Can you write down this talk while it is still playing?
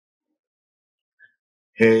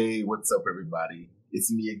Hey, what's up, everybody?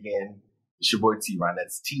 It's me again. It's your boy TeaRon.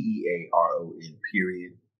 That's TeaRon,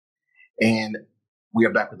 period. And we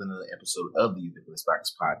are back with another episode of the Ubiquitous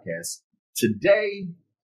podcast. Today, I'm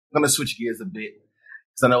going to switch gears a bit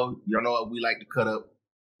because I know y'all know we like to cut up,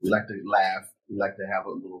 we like to laugh, we like to have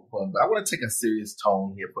a little fun. But I want to take a serious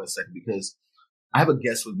tone here for a second because I have a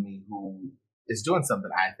guest with me who is doing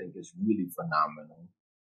something I think is really phenomenal,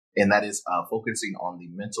 and that is focusing on the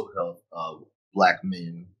mental health of Black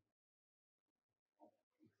men.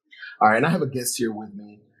 All right, and I have a guest here with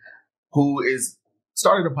me who is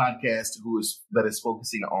started a podcast that is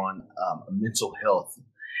focusing on mental health,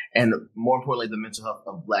 and more importantly, the mental health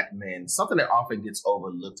of Black men. Something that often gets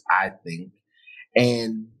overlooked, I think.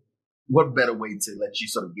 And what better way to let you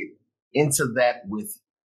sort of get into that with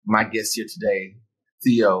my guest here today,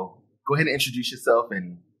 Theo? Go ahead and introduce yourself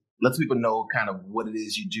and let people know kind of what it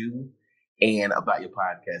is you do and about your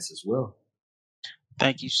podcast as well.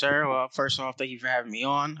 Thank you, sir. Well, first off, thank you for having me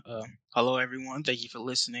on. Hello, everyone. Thank you for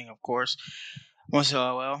listening, of course. I'm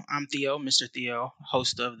Theo, Mr. Theo,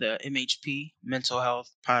 host of the MHP Mental Health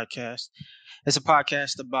Podcast. It's a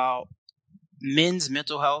podcast about men's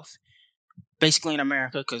mental health, basically in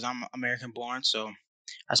America, because I'm American born, so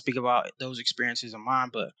I speak about those experiences of mine,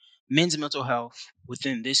 but men's mental health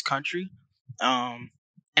within this country,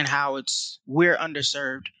 and how we're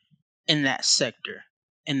underserved in that sector,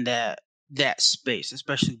 in that space,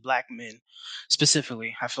 especially Black men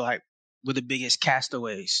specifically. I feel like we're the biggest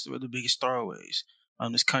castaways, we're the biggest throwaways.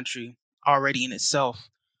 This country already in itself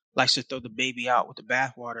likes to throw the baby out with the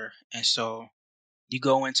bathwater, and so you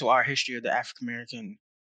go into our history of the African American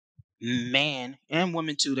man and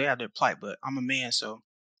women too. They have their plight, but I'm a man, so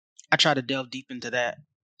I try to delve deep into that.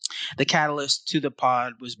 The catalyst to the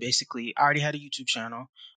pod was basically I already had a YouTube channel.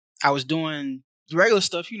 I was doing the regular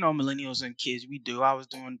stuff, millennials and kids, we do. I was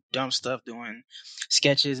doing dumb stuff, doing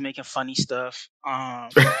sketches, making funny stuff.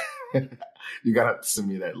 You gotta send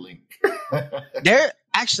me that link. There,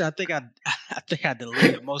 actually, I think I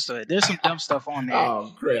deleted most of it. There's some dumb stuff on there.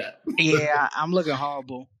 Oh crap! Yeah, I'm looking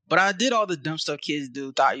horrible, but I did all the dumb stuff kids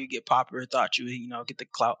do. Thought you get popular, thought you get the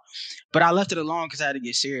clout, but I left it alone because I had to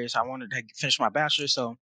get serious. I wanted to finish my bachelor,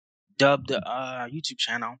 so dubbed the YouTube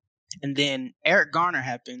channel, and then Eric Garner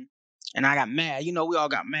happened, and I got mad. We all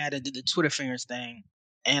got mad and did the Twitter fingers thing,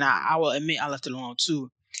 and I will admit I left it alone too.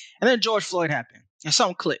 And then George Floyd happened, and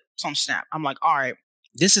something clicked, something snapped. I'm like, all right,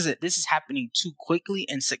 this is it. This is happening too quickly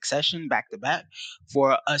in succession, back to back,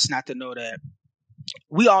 for us not to know that.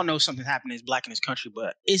 We all know something happening is Black in this country,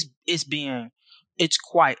 but it's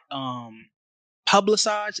quite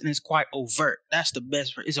publicized and it's quite overt. That's the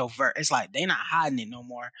best. It's overt. It's like they're not hiding it no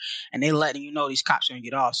more, and they letting you know these cops are gonna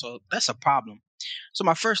get off. So that's a problem. So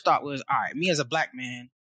my first thought was, all right, me as a Black man,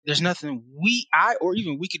 there's nothing or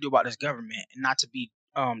even we could do about this government, and not to be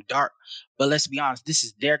dark, but let's be honest, this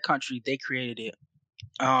is their country. They created it.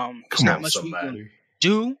 There's not much we can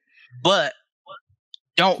do, but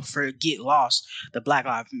don't forget lost. The Black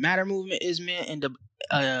Lives Matter movement is meant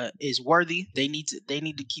and is worthy. They need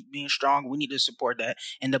to keep being strong. We need to support that.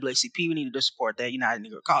 NAACP, we need to support that. United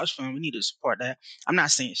Negro College Fund, we need to support that. I'm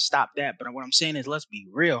not saying stop that, but what I'm saying is let's be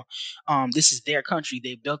real. This is their country.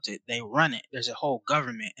 They built it. They run it. There's a whole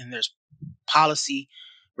government and there's policy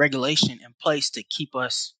regulation in place to keep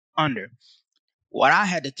us under. What I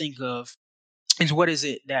had to think of is what is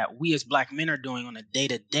it that we as Black men are doing on a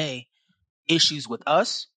day-to-day issues with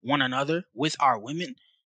us, one another, with our women,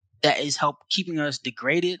 that is keeping us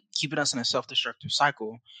degraded, keeping us in a self-destructive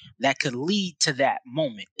cycle that could lead to that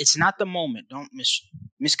moment. It's not the moment. Don't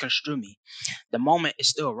misconstrue me. The moment is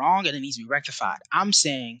still wrong and it needs to be rectified. I'm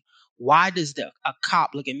saying, why does a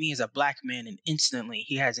cop look at me as a Black man and instantly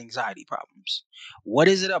he has anxiety problems? What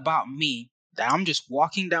is it about me that I'm just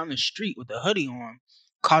walking down the street with a hoodie on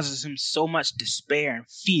causes him so much despair and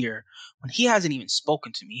fear when he hasn't even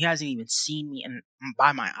spoken to me? He hasn't even seen me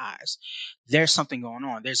by my eyes. There's something going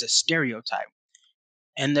on. There's a stereotype.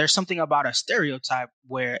 And there's something about a stereotype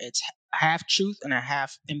where it's half truth and a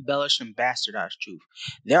half embellished and bastardized truth.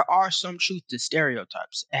 There are some truth to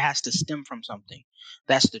stereotypes. It has to stem from something.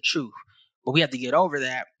 That's the truth. But we have to get over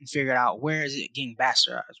that and figure out where is it getting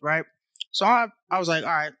bastardized, right? So I was like,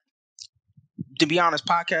 all right, to be honest,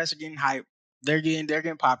 podcasts are getting hype. They're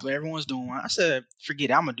getting popular. Everyone's doing one. I said,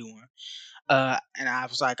 forget it, I'm gonna do one. And I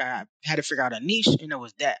was like, I had to figure out a niche, and it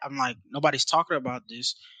was that. I'm like, nobody's talking about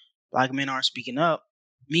this. Black men aren't speaking up.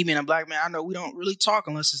 Me being a Black man, I know we don't really talk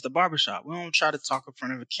unless it's the barbershop. We don't try to talk in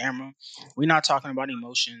front of a camera. We're not talking about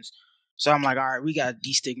emotions. So I'm like, all right, we got to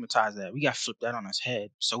destigmatize that. We got to flip that on its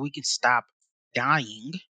head so we can stop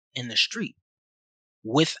dying in the street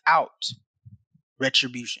without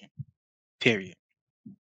retribution, period.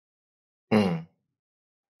 Mm.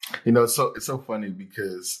 You know, so it's so funny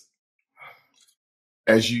because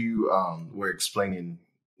as you were explaining,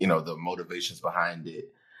 you know, the motivations behind it,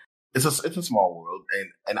 it's a small world,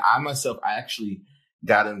 and I myself, I actually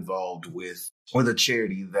got involved with a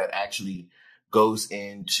charity that actually goes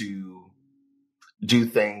into do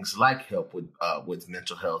things like help with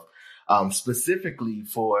mental health, specifically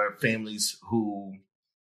for families who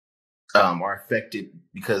are affected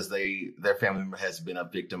because their family member has been a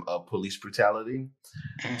victim of police brutality.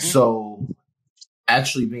 Mm-hmm. So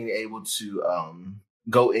actually being able to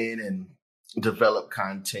go in and develop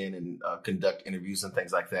content and conduct interviews and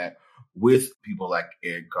things like that with people like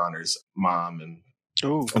Eric Garner's mom and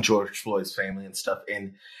Ooh. George Floyd's family and stuff.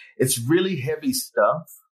 And it's really heavy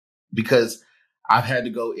stuff because I've had to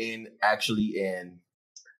go in actually and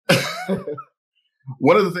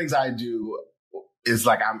one of the things I do is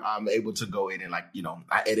like I'm able to go in and like, you know,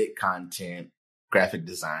 I edit content, graphic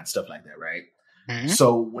design, stuff like that, right? Mm-hmm.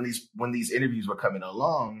 So when these interviews were coming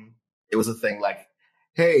along, it was a thing like,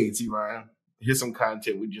 hey, TeaRon, here's some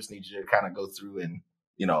content. We just need you to kind of go through and,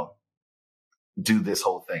 you know, do this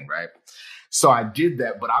whole thing, right? So I did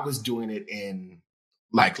that, but I was doing it in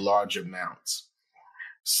like large amounts.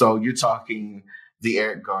 So you're talking the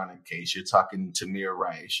Eric Garner case, you're talking Tamir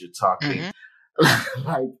Rice, you're talking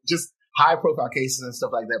like just high profile cases and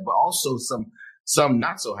stuff like that, but also some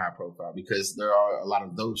not so high profile because there are a lot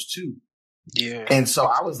of those too. Yeah. And so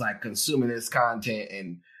I was like consuming this content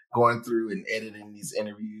and going through and editing these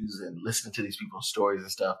interviews and listening to these people's stories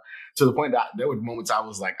and stuff to the point that there were moments I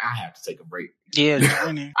was like, I have to take a break.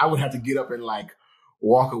 Yeah. I would have to get up and like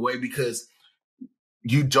walk away because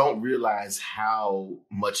you don't realize how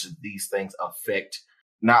much these things affect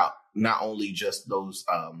not only just those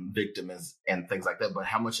victims and things like that, but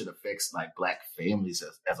how much it affects like Black families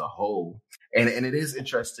as a whole. And it is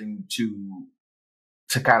interesting to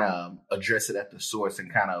kind of address it at the source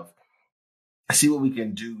and kind of see what we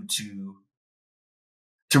can do to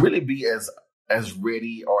really be as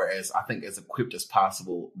ready or as I think as equipped as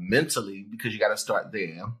possible mentally, because you got to start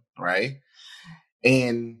there, right?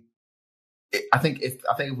 And I think if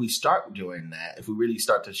we start doing that, if we really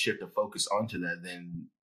start to shift the focus onto that, then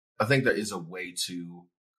I think there is a way to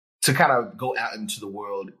kind of go out into the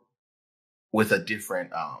world with a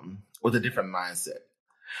different mindset.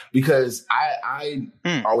 Because I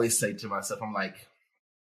always say to myself, I'm like,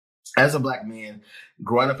 as a Black man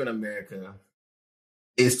growing up in America,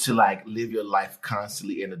 is to like live your life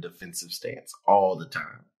constantly in a defensive stance all the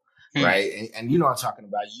time, right? And you know what I'm talking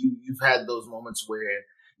about. You've had those moments where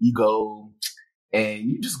you go and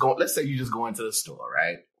you just go. Let's say you just go into the store,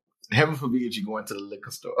 right? Heaven forbid you go into the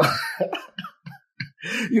liquor store.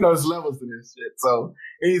 You know, there's levels to this shit. So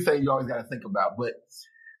anything you always got to think about. But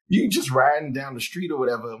you just riding down the street or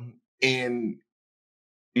whatever, and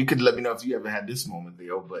you could let me know if you ever had this moment,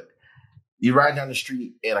 Theo. But you ride down the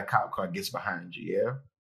street and a cop car gets behind you, yeah?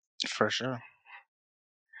 For sure.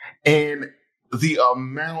 And the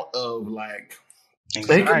amount of like,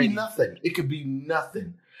 anxiety. it could be nothing. It could be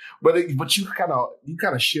nothing. But you kind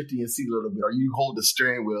of shift your seat a little bit, or you hold the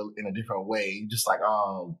steering wheel in a different way. You're just like,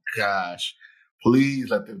 oh gosh,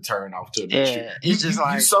 please let them turn off to the street. It's just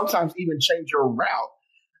like you sometimes even change your route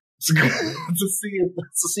to see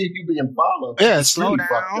if you're being followed. Yeah, It's slow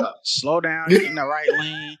really down, get in the right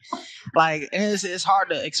lane. Like, and it's hard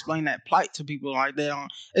to explain that plight to people. Like, they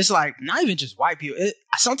don't. It's like not even just white people.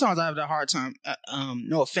 Sometimes I have that hard time.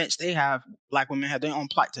 No offense, they have Black women have their own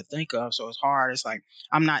plight to think of, so it's hard. It's like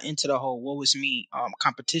I'm not into the whole "woe is me"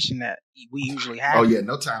 competition that we usually have. Oh yeah,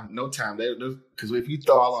 no time. Because if you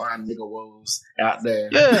throw all around nigga woes out there,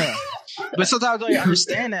 yeah. But sometimes I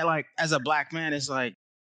understand that, like, as a Black man, it's like.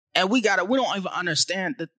 And we don't even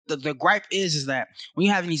understand the gripe is that when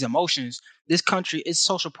you're having these emotions, this country is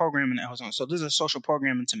social programming that goes on. So there's a social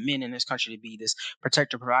programming to men in this country to be this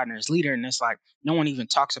protector, provider, this leader. And it's like, no one even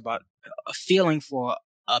talks about a feeling for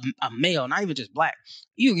a male, not even just Black.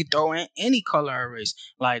 You can throw in any color or race.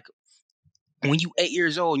 Like when you 8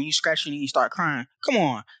 years old and you scratch your knee and you start crying, come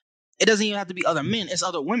on. It doesn't even have to be other men. It's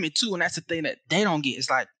other women too. And that's the thing that they don't get. It's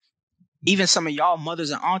like, even some of y'all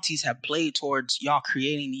mothers and aunties have played towards y'all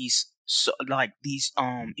creating these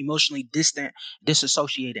emotionally distant,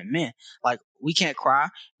 disassociated men. Like, we can't cry,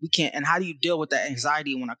 we can't. And how do you deal with that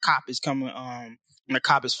anxiety when a cop is coming? When a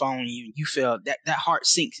cop is following you, you feel that heart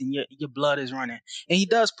sinks and your blood is running, and he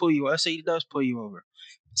does pull you. Let's say he does pull you over.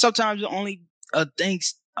 Sometimes the only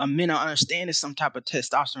things men don't understand is some type of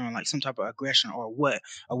testosterone, like some type of aggression, or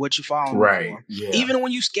what you following right? for. Yeah. Even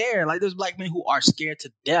when you scared, like there's Black men who are scared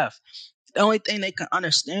to death. The only thing they can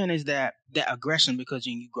understand is that aggression, because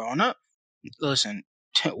when you growing up, listen,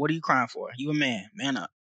 what are you crying for? You a man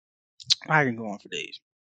up. I can go on for days.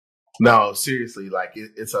 No, seriously, like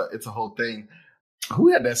it's a whole thing.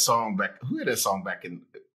 Who had that song back? Who had that song back in?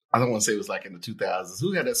 I don't want to say it was like in the 2000s.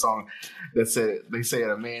 Who had that song that said they said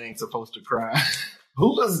a man ain't supposed to cry? Who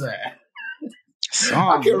was that?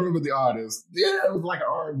 I can't remember the artist. Yeah, it was like an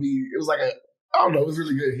R&B. It was like a I don't know. It was a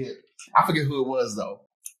really good hit. I forget who it was though.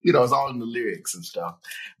 You know, it's all in the lyrics and stuff.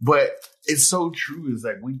 But it's so true. Is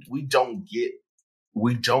like we don't get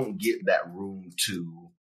that room to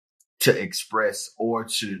express or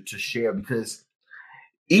to share, because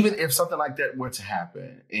even if something like that were to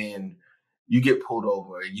happen and you get pulled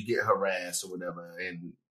over and you get harassed or whatever,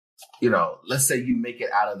 and you know, let's say you make it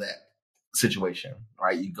out of that situation,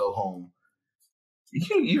 right? You go home.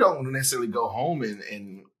 You don't necessarily go home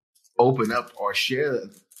and open up or share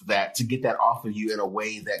that to get that off of you in a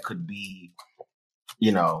way that could be,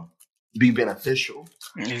 you know, be beneficial.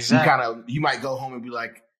 Exactly. You might go home and be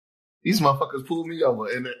like, these motherfuckers pulled me over,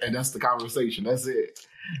 and that's the conversation. That's it.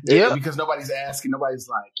 Yeah. Because nobody's asking. Nobody's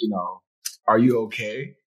like, you know, are you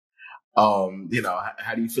okay? You know,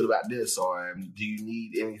 how do you feel about this? Or do you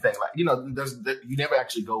need anything? Like, you know, you never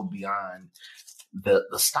actually go beyond the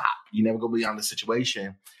stop. You never go beyond the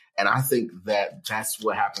situation. And I think that that's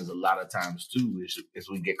what happens a lot of times too, is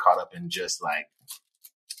we get caught up in just like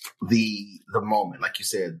the moment, like you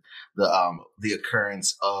said, the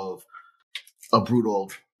occurrence of a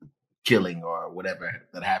brutal killing or whatever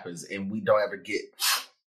that happens, and we never get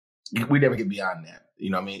beyond that. You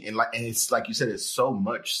know what I mean? And it's like you said, it's so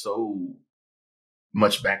much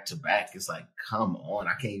back to back. It's like, come on,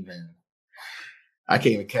 I can't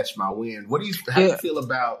even catch my wind. How do you feel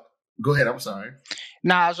about? Go ahead. I'm sorry.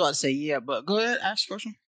 Nah, I was about to say yeah, but go ahead, ask your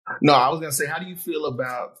question. No, I was gonna say, how do you feel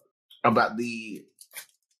about the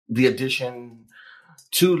addition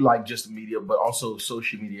to like just media, but also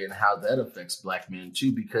social media, and how that affects Black men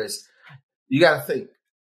too? Because you got to think,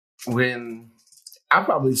 when I've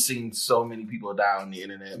probably seen so many people die on the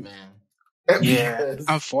internet, man. Yeah,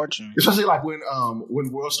 unfortunately. Especially like when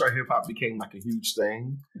World Star Hip Hop became like a huge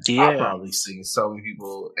thing. Yeah, I've probably seen so many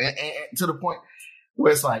people, and to the point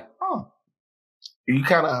where it's like, oh, you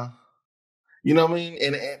kind of, you know what I mean,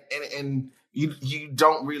 and you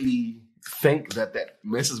don't really think that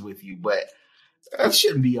messes with you, but that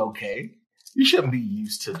shouldn't be okay. You shouldn't be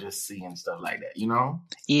used to just seeing stuff like that, you know?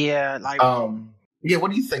 Yeah, like yeah.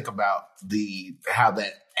 What do you think about how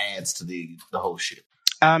that adds to the whole shit?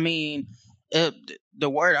 I mean, the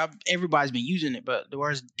word everybody's been using it, but the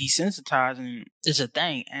word desensitizing is a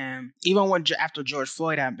thing. And even after George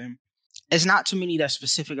Floyd happened, it's not too many that's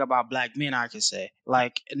specific about Black men. I could say,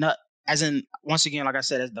 like, not as in, once again, like I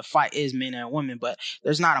said, as the fight is men and women, but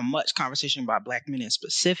there's not a much conversation about Black men in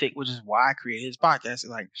specific, which is why I created this podcast.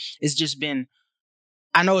 Like, it's just been.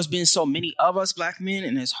 I know it's been so many of us Black men,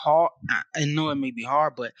 and it's hard. I know it may be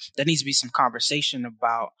hard, but there needs to be some conversation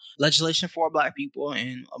about legislation for Black people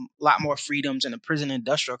and a lot more freedoms in the prison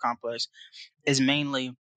industrial complex. Is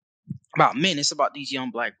mainly about men. It's about these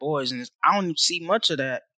young Black boys, and I don't see much of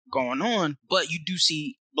that going on. But you do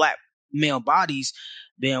see Black male bodies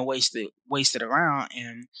being wasted around,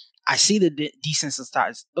 and I see the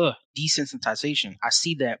desensitization. I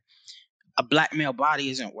see that a Black male body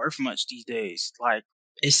isn't worth much these days. Like,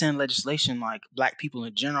 it's in legislation, like Black people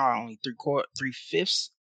in general are only 3/5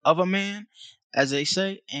 of a man, as they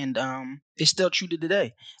say, and it's still true to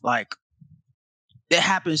today. Like, it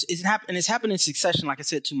happens. It's happened in succession. Like I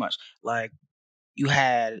said, too much. Like, you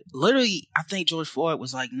had literally, I think George Floyd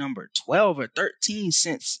was like number 12 or 13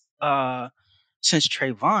 since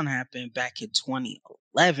Trayvon happened back in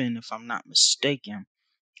 2011, if I'm not mistaken,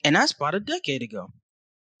 and that's about a decade ago,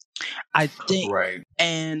 I think. Right.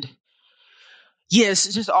 And yes,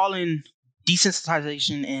 it's just all in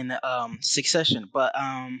desensitization and succession. But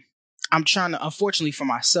I'm trying to, unfortunately for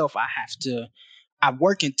myself, I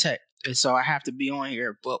work in tech, and so I have to be on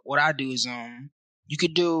here. But what I do is you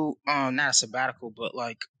could do not a sabbatical, but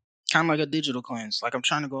like kind of like a digital cleanse. Like, I'm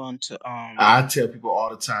trying to go into I tell people all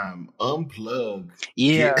the time, unplug.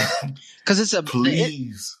 yeah, because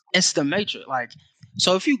please. It's the Matrix. Like,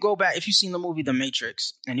 so if you go back, if you've seen the movie The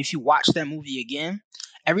Matrix, and if you watch that movie again,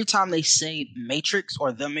 every time they say Matrix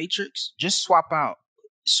or The Matrix, just swap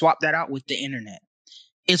that out with the internet.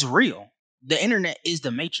 It's real. The internet is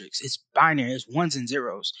the Matrix. It's binary. It's ones and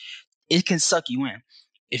zeros. It can suck you in.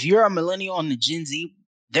 If you're a millennial and the Gen Z,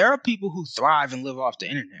 there are people who thrive and live off the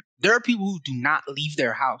internet. There are people who do not leave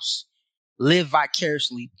their house, live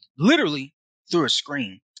vicariously, literally through a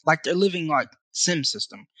screen. Like, they're living like Sim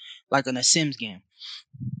system, like in a Sims game.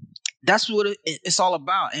 That's what it's all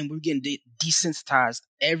about. And we're getting desensitized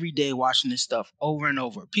every day watching this stuff over and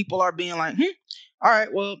over. People are being like, all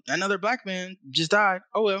right, well, another black man just died.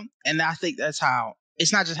 Oh well. And I think that's how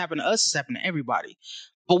it's not just happening to us, it's happening to everybody.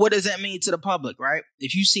 But what does that mean to the public, right?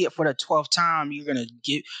 If you see it for the 12th time, you're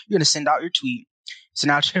gonna send out your tweet,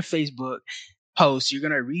 send out your Facebook post, you're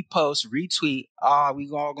gonna repost, retweet. We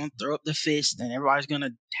all gonna throw up the fist, and everybody's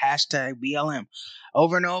gonna hashtag BLM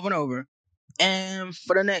over and over and over. And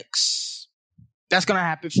for the next, that's gonna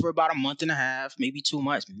happen for about a month and a half, maybe 2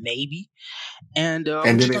 months, maybe. And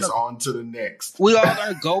then it's on to the next. We all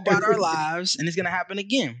gonna go about our lives, and it's gonna happen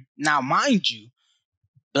again. Now, mind you,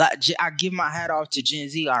 I give my hat off to Gen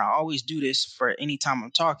Z. I always do this for any time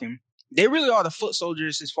I'm talking. They really are the foot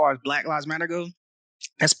soldiers as far as Black Lives Matter go.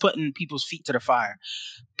 That's putting people's feet to the fire,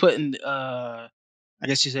 putting I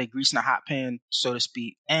guess you say grease in a hot pan, so to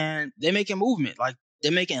speak. And they're making movement, like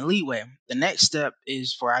they're making leeway. The next step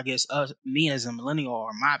is for, I guess, me as a millennial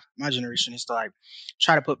or my generation is to like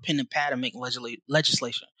try to put pen and pad and make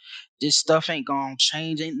legislation. This stuff ain't gonna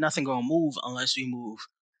change, ain't nothing gonna move unless we move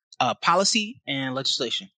policy and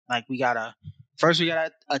legislation. Like we gotta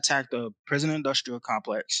attack the prison industrial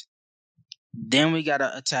complex. Then we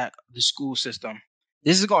gotta attack the school system.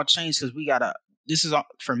 This is gonna change because this is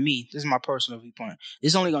for me. This is my personal viewpoint.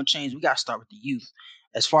 This is only gonna change. We gotta start with the youth.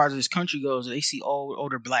 As far as this country goes, they see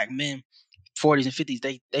older black men, 40s and 50s.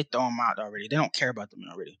 They throw them out already. They don't care about them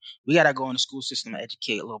already. We gotta go in the school system and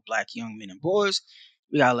educate little black young men and boys.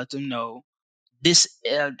 We gotta let them know this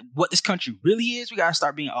what this country really is. We gotta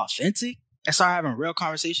start being authentic and start having real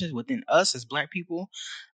conversations within us as black people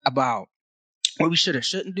about what we should or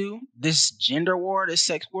shouldn't do. This gender war, this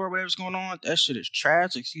sex war, whatever's going on, that shit is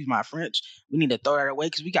trash. Excuse my French. We need to throw that away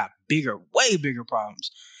because we got way bigger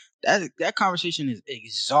problems. That conversation is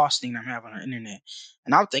exhausting. I'm having on the internet,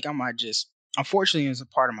 and I think I might just, unfortunately, it's a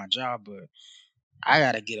part of my job, but I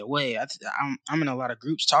gotta get away. I'm in a lot of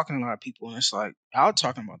groups talking to a lot of people, and it's like y'all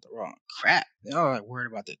talking about the wrong crap. Y'all like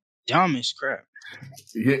worried about the dumbest crap.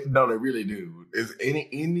 Yeah, no, they really do. Is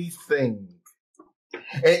anything.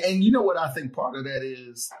 And you know what I think part of that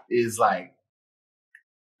is like,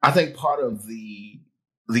 I think part of the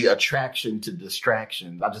attraction to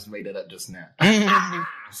distraction. I just made that up just now.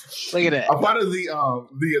 Look at that. A part of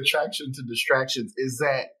the attraction to distractions is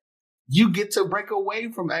that you get to break away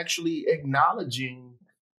from actually acknowledging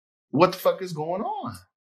what the fuck is going on.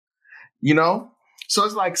 You know? So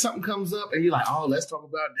it's like something comes up and you're like, oh, let's talk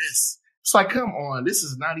about this. It's like, come on, this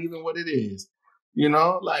is not even what it is. You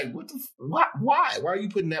know, like why are you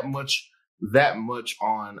putting that much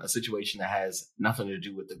on a situation that has nothing to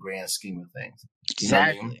do with the grand scheme of things?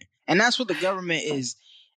 Exactly. I mean? And that's what the government is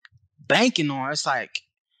banking on. It's like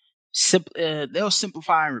they'll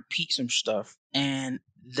simplify and repeat some stuff, and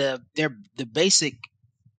the basic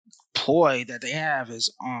ploy that they have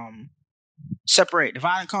is separate,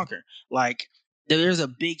 divide, and conquer. Like there's a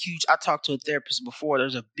big, huge. I talked to a therapist before.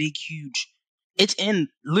 There's a big, huge. It's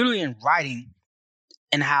literally in writing.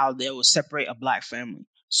 And how they will separate a black family.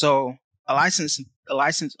 So a licensed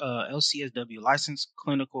LCSW, licensed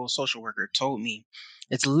clinical social worker, told me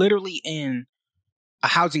it's literally in a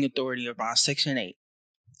housing authority around Section 8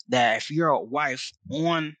 that if you're a wife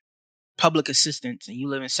on public assistance and you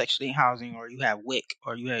live in Section 8 housing, or you have WIC,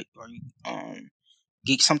 or you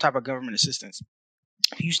get some type of government assistance,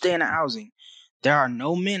 if you stay in the housing, there are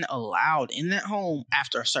no men allowed in that home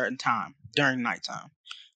after a certain time during nighttime.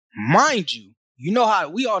 Mind you, you know how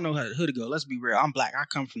we all know how the hood go. Let's be real. I'm black. I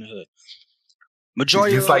come from the hood.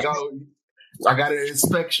 Majority it's like, oh, I got an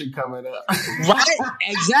inspection coming up. Right?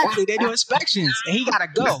 Exactly. They do inspections, and he gotta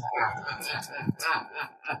go.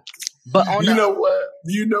 But you know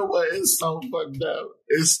what? It's so fucked up.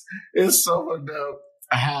 It's so fucked up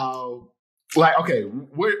how, like, okay,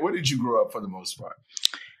 where did you grow up for the most part?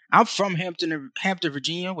 I'm from Hampton,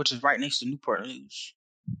 Virginia, which is right next to Newport News.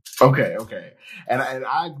 Okay. And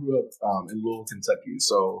I grew up in Louisville, Kentucky.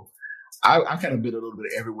 So I kind of been a little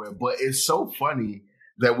bit everywhere. But it's so funny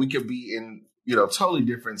that we could be in, totally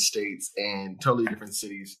different states and totally different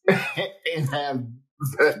cities and have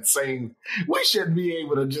that same. We shouldn't be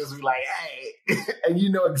able to just be like, hey, and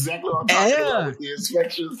you know exactly what I'm talking about with the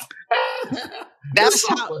inspections. That's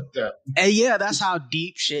so fucked up. And yeah, that's how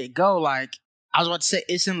deep shit go. Like, I was about to say,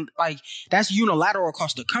 it's in like that's unilateral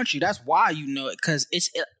across the country. That's why you know it, because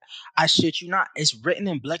I shit you not, it's written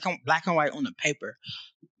in black and white on the paper.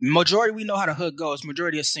 Majority, we know how the hood goes.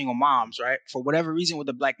 Majority of single moms, right? For whatever reason, what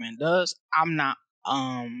the black man does, I'm not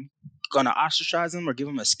gonna ostracize them or give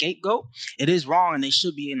them a scapegoat. It is wrong, and they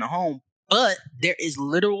should be in the home. But there is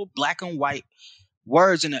literal black and white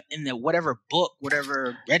words in the whatever book,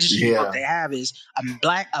 whatever registry book they have is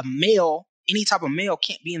a male any type of male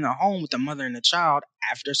can't be in the home with the mother and the child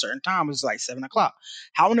after a certain time. It's like 7:00.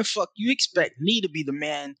 How in the fuck you expect me to be the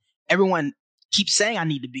man everyone keeps saying I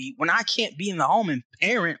need to be when I can't be in the home and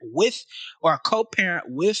parent with or co-parent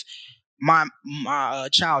with my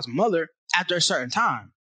child's mother after a certain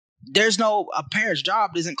time? There's no a parent's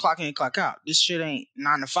job isn't clock in, clock out. This shit ain't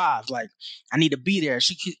 9 to 5. Like, I need to be there.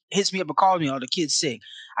 She hits me up and calls me, oh, the kid's sick.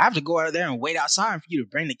 I have to go out there and wait outside for you to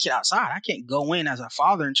bring the kid outside. I can't go in as a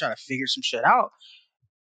father and try to figure some shit out.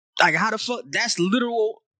 Like, how the fuck? That's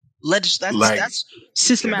literal that's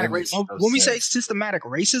systematic racism. When we say systematic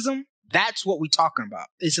racism, that's what we talking about.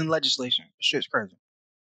 It's in legislation. Shit's crazy.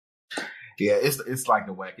 Yeah, it's like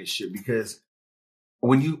the wackest shit because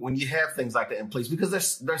when you have things like that in place,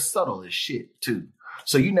 because they're subtle as shit too.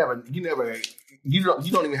 So you don't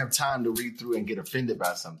even have time to read through and get offended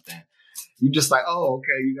by something. You're just like, oh,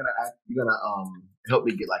 okay, you're gonna help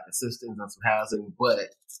me get like assistance on some housing,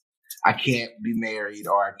 but I can't be married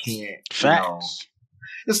or I can't. Facts.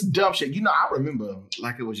 It's dumb shit. I remember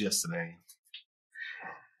like it was yesterday.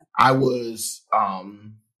 I was I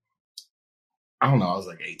don't know, I was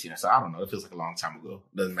like 18 or so. I don't know. It feels like a long time ago.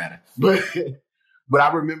 Doesn't matter. But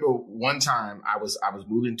I remember one time I was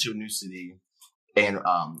moving to a new city, and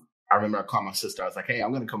I remember I called my sister. I was like, "Hey,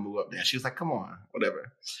 I'm gonna come move up there." She was like, "Come on,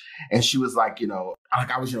 whatever." And she was like, I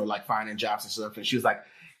was, like finding jobs and stuff. And she was like,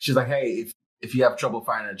 "Hey, if you have trouble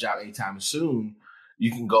finding a job anytime soon,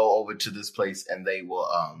 you can go over to this place and they will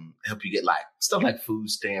help you get like stuff like food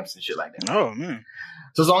stamps and shit like that." Oh man!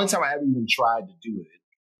 So it's the only time I ever even tried to do it.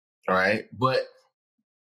 All right, but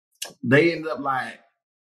they ended up like.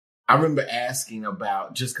 I remember asking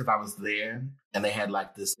about, just because I was there and they had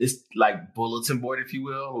like this like bulletin board, if you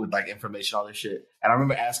will, with like information, all this shit. And I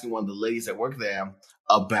remember asking one of the ladies that worked there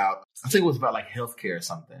about, I think it was about like healthcare or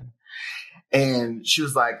something. And she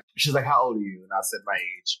was like, "How old are you?" And I said my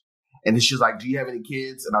age. And then she was like, "Do you have any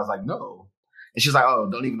kids?" And I was like, "No." And she's like, "Oh,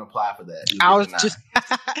 don't even apply for that." I was about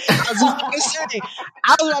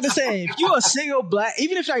to say, if you're a single black,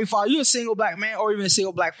 even if you're a single black man or even a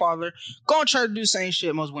single black father, go and try to do the same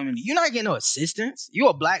shit most women do. You're not getting no assistance.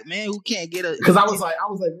 You're a black man who can't get a. Because I was like,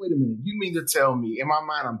 wait a minute. You mean to tell me? In my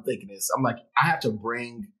mind, I'm thinking this. I'm like, I have to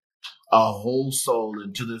bring a whole soul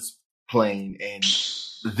into this plane and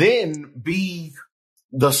then be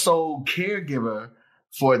the sole caregiver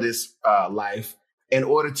for this life in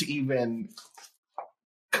order to even.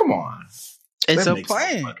 Come on. It's that a makes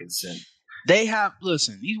plan. No fucking sense.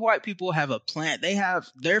 These white people have a plan. They have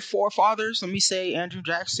their forefathers, let me say Andrew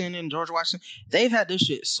Jackson and George Washington, they've had this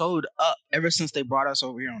shit sewed up ever since they brought us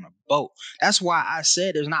over here on a boat. That's why I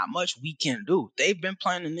said there's not much we can do. They've been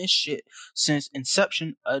planning this shit since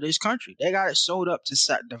inception of this country. They got it sewed up to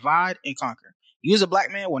divide and conquer. You as a black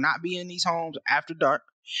man will not be in these homes after dark.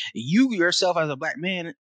 You yourself as a black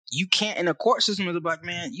man, you can't, in the court system as a black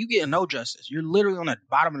man, you get no justice. You're literally on the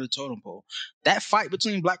bottom of the totem pole. That fight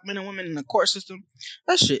between black men and women in the court system,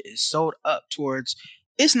 that shit is sold up towards,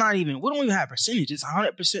 it's not even, we don't even have percentage. It's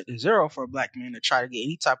 100% to 0 for a black man to try to get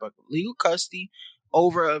any type of legal custody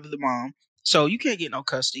over of the mom. So you can't get no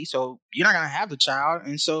custody. So you're not going to have the child.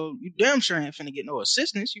 And so you damn sure ain't finna get no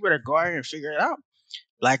assistance. You better go out here and figure it out.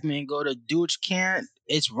 Black men go to do what you can.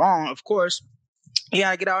 It's wrong, of course. You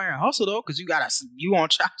gotta get out here and hustle though, because you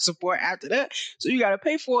want child support after that, so you gotta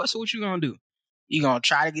pay for it. So what you gonna do? You gonna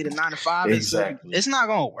try to get a 9 to 5? Exactly. It's not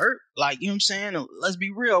gonna work. Like, you know what I'm saying? Let's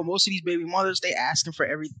be real. Most of these baby mothers, they asking for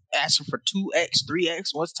 2x, 3x,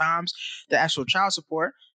 what's times the actual child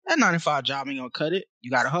support. That 9 to 5 job ain't gonna cut it.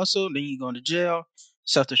 You gotta hustle, then you go to jail.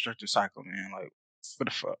 Self-destructive cycle, man. Like, what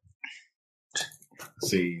the fuck?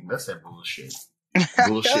 See, that's that bullshit.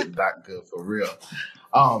 Bullshit not good for real.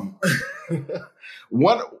 I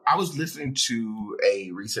was listening to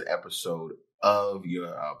a recent episode of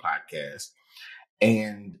your podcast,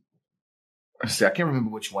 and see, I can't remember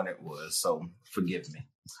which one it was, so forgive me.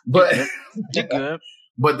 But you're good.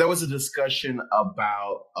 But there was a discussion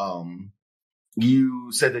about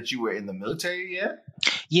you said that you were in the military yet?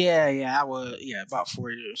 Yeah, I was. Yeah, about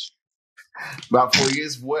 4 years. About 4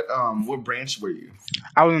 years. What branch were you?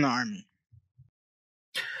 I was in the Army.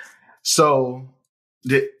 So,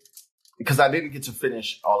 because I didn't get to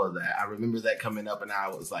finish all of that. I remember that coming up, and I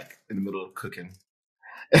was like in the middle of cooking.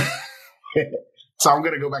 So I'm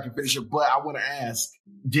going to go back and finish it. But I want to ask,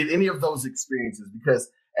 did any of those experiences, because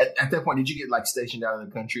at that point, did you get like stationed out of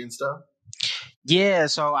the country and stuff? Yeah,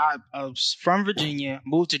 so I was from Virginia,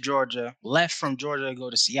 moved to Georgia, left from Georgia to go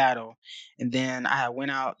to Seattle, and then I went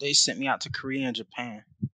out. They sent me out to Korea and Japan.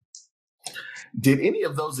 Did any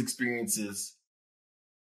of those experiences,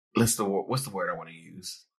 what's the word I want to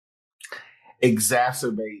use?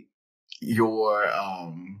 Exacerbate your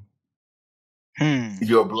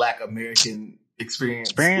your Black American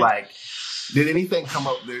experience? Like, did anything come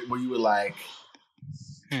up there where you were like,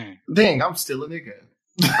 dang, I'm still a nigga?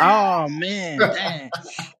 Oh man, dang.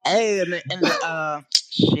 Hey, and the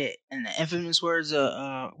shit, and the infamous words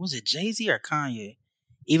of was it Jay-Z or Kanye?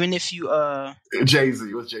 Even if you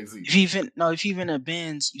Jay-Z, what's Jay-Z? if you even a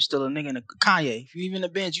Benz, you still a nigga in a Kanye. If you even a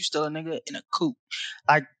Benz, you still a nigga in a coupe.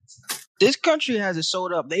 Like, this country has it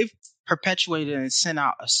sold up. They've perpetuated and sent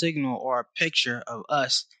out a signal or a picture of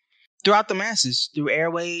us throughout the masses, through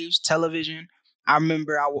airwaves, television. I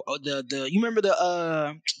remember you remember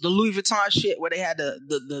the Louis Vuitton shit where they had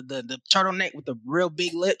the turtleneck with the real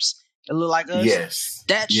big lips that look like us. Yes,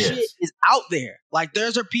 That shit is out there. Like,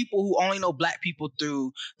 there's are people who only know black people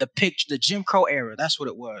through the Jim Crow era. That's what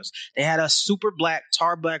it was. They had us super black,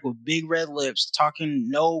 tar black with big red lips, talking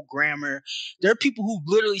no grammar. There are people who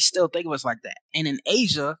literally still think of us like that. And in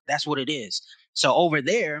Asia, that's what it is. So over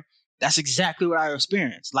there, that's exactly what I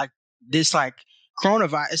experienced. Like, this like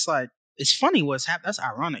coronavirus, it's like, it's funny what's happening. That's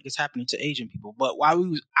ironic. It's happening to Asian people. But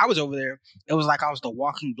while I was over there, it was like I was the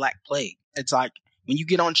walking black plague. It's like when you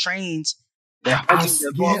get on trains, they're hugging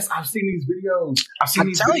their yes, I've seen these videos. I've seen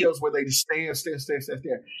these videos where they just stare,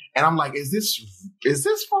 and I'm like, is this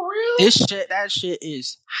for real? That shit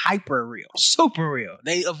is hyper real, super real.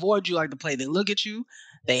 They avoid you like the plague. They look at you.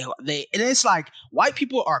 And it's like white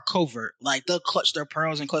people are covert. Like, they'll clutch their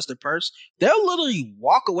pearls and clutch their purse. They'll literally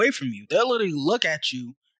walk away from you. They'll literally look at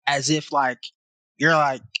you as if like you're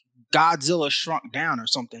like Godzilla shrunk down or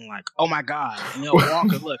something, like, oh my God. And they'll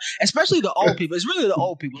walk and look. Especially the old people. It's really the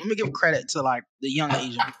old people. Let me give credit to like the young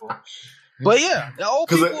Asian people. But yeah, the old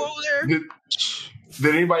people over there.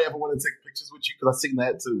 Did anybody ever want to take pictures with you? Because I've seen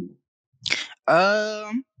that too.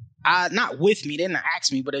 Not with me. They didn't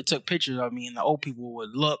ask me, but they took pictures of me, and the old people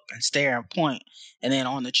would look and stare and point. And then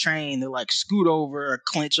on the train, they like scoot over or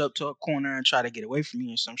clinch up to a corner and try to get away from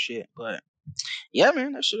me or some shit. But yeah,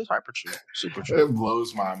 man, that shit is hyper true, super true. It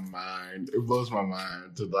blows my mind. It blows my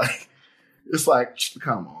mind to like. It's like,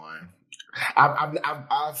 come on.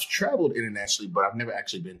 I've traveled internationally, but I've never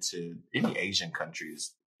actually been to any Asian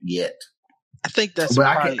countries yet. I think that's. But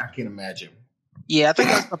I can't imagine. Yeah, I think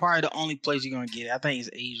that's probably the only place you're gonna get it. I think it's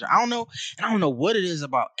Asia. I don't know what it is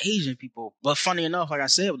about Asian people. But funny enough, like I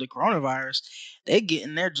said, with the coronavirus, they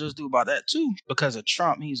getting their just due about that too because of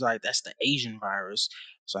Trump. He's like, that's the Asian virus.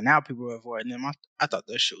 So now people are avoiding them. I thought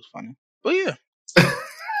that shit was funny. But yeah.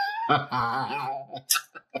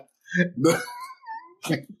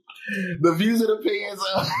 The views and opinions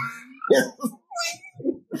of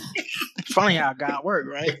funny how God work,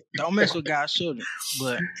 right? Don't mess with God's children.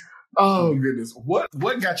 But oh goodness, what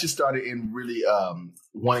got you started in really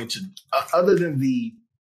wanting to, other than the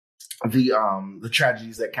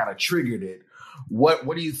tragedies that kind of triggered it? What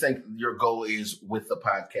do you think your goal is with the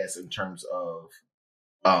podcast in terms of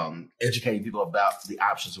educating people about the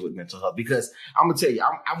options with mental health? Because I'm gonna tell you,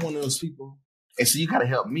 I'm one of those people, and so you gotta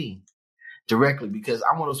help me directly, because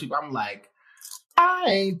I'm one of those people. I'm like, I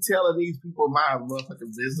ain't telling these people my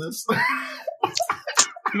motherfucking business.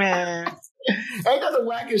 Man, ain't that the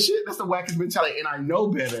wackest shit? That's the wackest mentality, and I know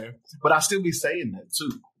better, but I still be saying that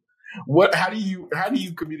too. How do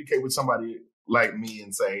you communicate with somebody like me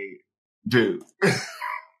and say, dude?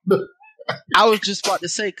 I was just about to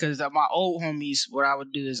say, because my old homies, what I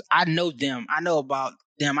would do is, I know them. I know about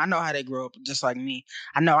them. I know how they grow up just like me.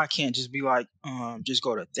 I know I can't just be like, just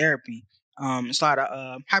go to therapy. It's a lot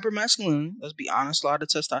of hypermasculinity, let's be honest, a lot of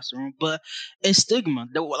testosterone, but it's stigma.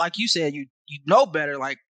 Like you said, you know better.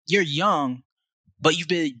 Like, you're young, but you've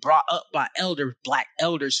been brought up by black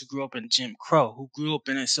elders who grew up in Jim Crow, who grew up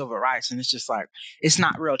in the civil rights. And it's just like, it's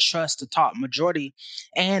not real trust to talk majority.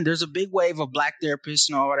 And there's a big wave of black therapists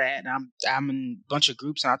and all that. And I'm in a bunch of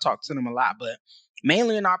groups and I talk to them a lot, but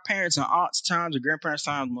mainly in our parents' and aunts' times or grandparents'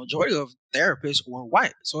 times, majority of therapists were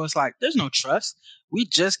white. So it's like, there's no trust. We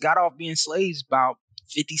just got off being slaves about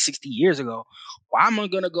 50, 60 years ago. Why am I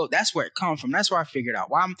going to go? That's where it comes from. That's where I figured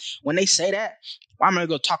out. When they say that, why am I going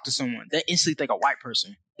to go talk to someone? They instantly think a white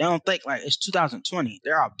person. They don't think like it's 2020.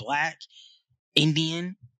 There are black,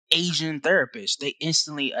 Indian, Asian therapists. They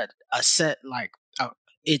instantly set like,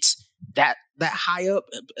 it's that high up.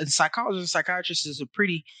 And psychologist and psychiatrist is a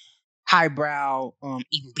pretty highbrow,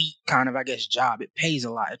 elite kind of, I guess, job. It pays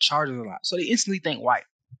a lot. It charges a lot. So they instantly think white.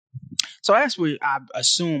 So that's where I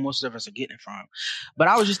assume most of us are getting it from. But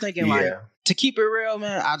I was just thinking, like, to keep it real,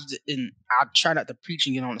 man, I try not to preach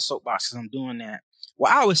and get on the soapbox because I'm doing that.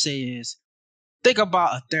 What I would say is, think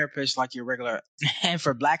about a therapist like your regular, and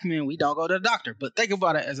for black men, we don't go to the doctor, but think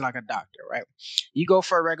about it as like a doctor, right? You go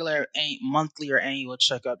for a regular monthly or annual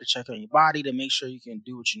checkup to check on your body to make sure you can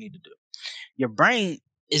do what you need to do. Your brain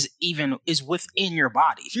is within your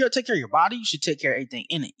body. If you're gonna take care of your body, you should take care of everything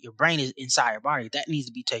in it. Your brain is inside your body. That needs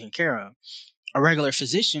to be taken care of. A regular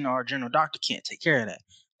physician or a general doctor can't take care of that.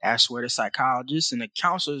 That's where the psychologists and the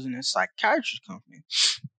counselors and the psychiatrists come in.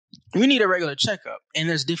 We need a regular checkup, and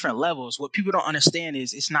there's different levels. What people don't understand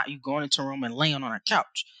is it's not you going into a room and laying on a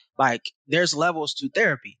couch. Like, there's levels to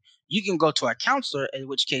therapy. You can go to a counselor, in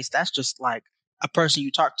which case that's just like a person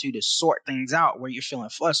you talk to sort things out where you're feeling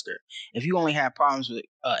flustered. If you only have problems with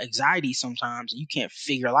anxiety sometimes and you can't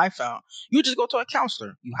figure life out, you just go to a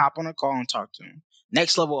counselor. You hop on a call and talk to them.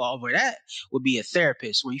 Next level over that would be a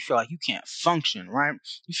therapist, where you feel like you can't function, right?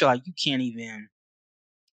 You feel like you can't even,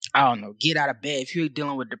 I don't know, get out of bed. If you're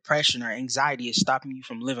dealing with depression or anxiety is stopping you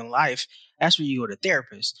from living life, that's where you go to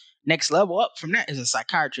therapist. Next level up from that is a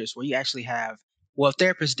psychiatrist, where you actually have, well,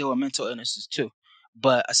 therapists deal with mental illnesses too,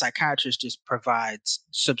 but a psychiatrist just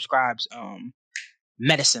subscribes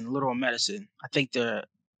medicine, literal medicine. I think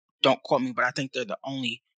don't quote me, but I think they're the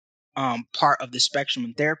only part of the spectrum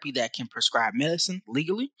in therapy that can prescribe medicine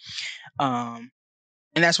legally. Um,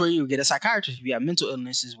 and that's where you get a psychiatrist. If you have mental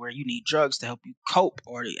illnesses where you need drugs to help you cope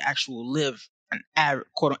or to actual live an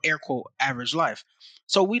quote air quote average life.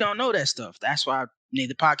 So we don't know that stuff. That's why I made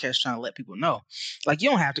the podcast, trying to let people know. Like, you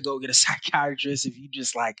don't have to go get a psychiatrist if you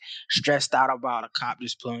just like stressed out about a cop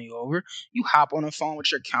just pulling you over. You hop on the phone with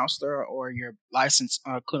your counselor or your licensed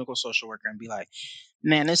clinical social worker and be like,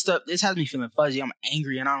 man, this has me feeling fuzzy. I'm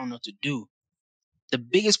angry and I don't know what to do. The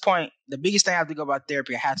biggest thing I have to go about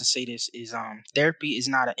therapy, I have to say this, is therapy is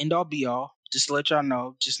not an end all be all. Just to let y'all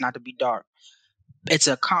know, just not to be dark. It's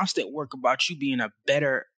a constant work about you being a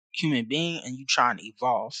better human being and you trying to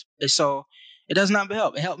evolve. And so it does not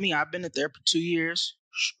help. It helped me. I've been in therapy 2 years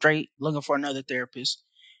straight, looking for another therapist.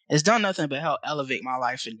 It's done nothing but help elevate my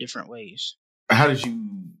life in different ways. How did you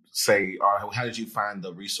say, or how did you find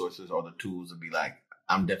the resources or the tools to be like,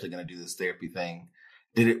 I'm definitely going to do this therapy thing?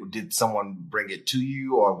 Did someone bring it to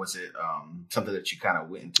you, or was it something that you kind of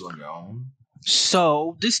went into on your own?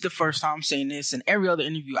 So this is the first time I'm saying this. In every other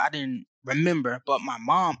interview, I didn't remember. But my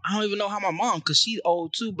mom, I don't even know how my mom, because she's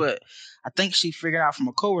old too, but I think she figured out from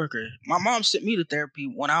a coworker. My mom sent me to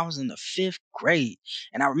therapy when I was in the 5th grade.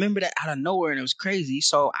 And I remember that out of nowhere, and it was crazy.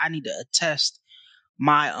 So I need to attest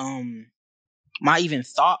my my even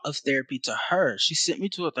thought of therapy to her. She sent me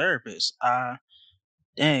to a therapist.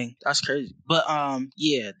 Dang, that's crazy. But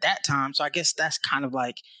yeah, that time. So I guess that's kind of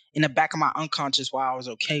like in the back of my unconscious why I was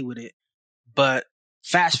okay with it. But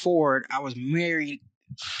fast forward, I was married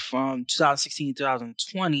from 2016 to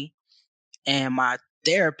 2020, and my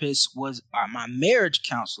therapist was my marriage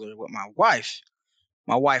counselor with my wife.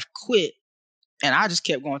 My wife quit, and I just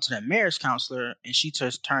kept going to that marriage counselor, and she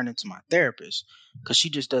just turned into my therapist because she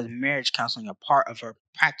just does marriage counseling a part of her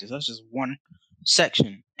practice. That's just one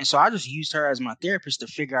section. And so I just used her as my therapist to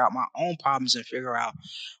figure out my own problems and figure out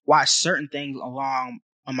why certain things along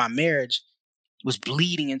on my marriage was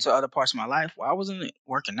bleeding into other parts of my life. Why wasn't it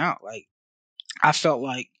working out? Like, I felt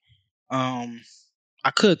like um I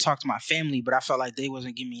could talk to my family, but I felt like they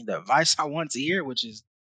wasn't giving me the advice I wanted to hear, which is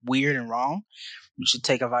weird and wrong. You should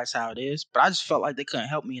take advice how it is. But I just felt like they couldn't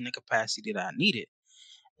help me in the capacity that I needed.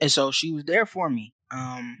 And so she was there for me.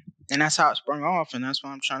 And that's how it sprung off. And that's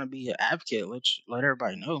why I'm trying to be an advocate. Let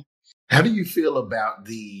everybody know. How do you feel about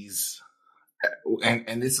these?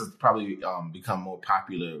 And this has probably become more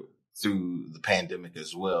popular through the pandemic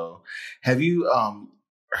as well. Have you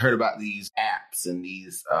heard about these apps and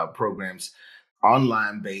these programs,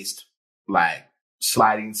 online based, like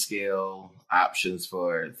sliding scale options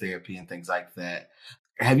for therapy and things like that?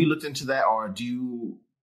 Have you looked into that, or do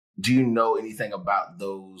you know anything about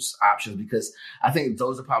those options? Because I think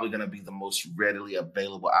those are probably going to be the most readily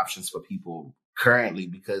available options for people currently,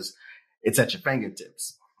 because it's at your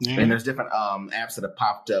fingertips. Mm-hmm. And there's different apps that have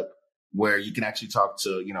popped up where you can actually talk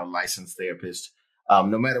to, licensed therapists,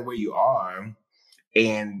 no matter where you are.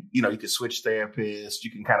 And, you can switch therapists.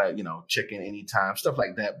 You can kind of, check in anytime, stuff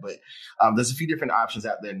like that. But there's a few different options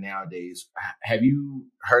out there nowadays. Have you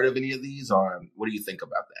heard of any of these, or what do you think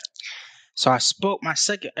about that? So I spoke, my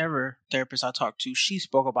second ever therapist I talked to, she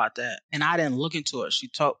spoke about that, and I didn't look into it.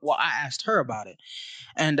 I asked her about it,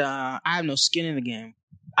 and I have no skin in the game.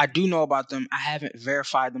 I do know about them. I haven't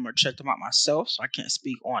verified them or checked them out myself, so I can't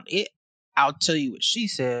speak on it. I'll tell you what she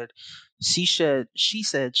said. She said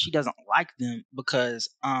she doesn't like them because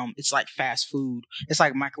it's like fast food. It's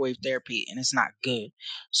like microwave therapy, and it's not good.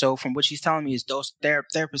 So from what she's telling me is those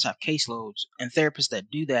therapists have caseloads, and therapists that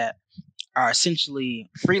do that are essentially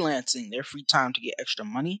freelancing their free time to get extra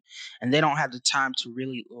money, and they don't have the time to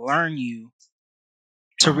really learn you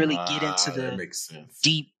to really get into that the makes sense.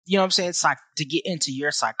 deep, you know what I'm saying? It's like to get into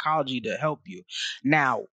your psychology to help you.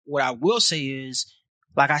 Now, what I will say is,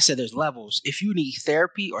 like I said, there's levels. If you need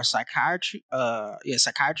therapy or psychiatry,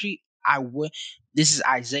 psychiatry, I would. This is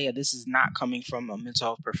Isaiah. This is not coming from a mental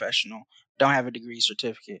health professional. Don't have a degree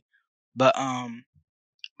certificate, but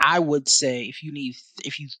I would say if you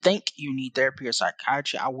think you need therapy or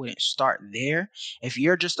psychiatry, I wouldn't start there. If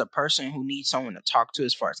you're just a person who needs someone to talk to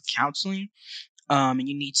as far as counseling, and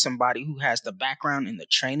you need somebody who has the background and the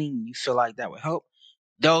training, and you feel like that would help,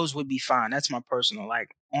 those would be fine. That's my personal, like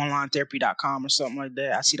onlinetherapy.com or something like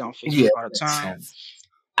that. I see that on Facebook all the time.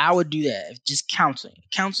 I would do that. Just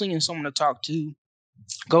counseling and someone to talk to.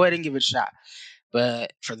 Go ahead and give it a shot.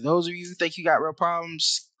 But for those of you who think you got real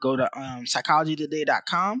problems, go to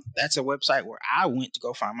psychologytoday.com. That's a website where I went to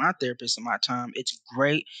go find my therapist in my time. It's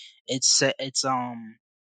great. It's a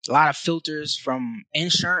lot of filters from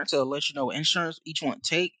insurance. It'll let you know what insurance each one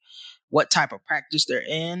take, what type of practice they're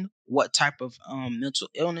in, what type of mental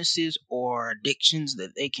illnesses or addictions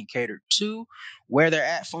that they can cater to, where they're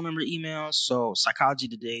at, phone number, email. So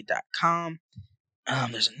psychologytoday.com.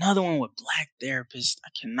 There's another one with black therapists. I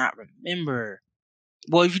cannot remember.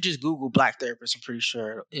 Well, if you just Google black therapist, I'm pretty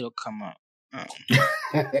sure it'll come up.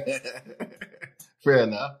 Fair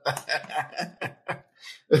enough.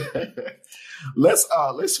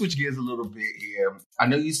 Let's switch gears a little bit here. I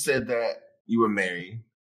know you said that you were married.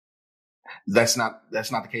 That's not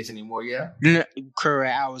the case anymore, yeah? No,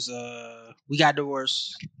 correct. I was we got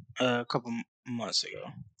divorced a couple months ago.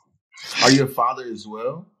 Are you a father as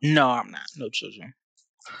well? No, I'm not. No children.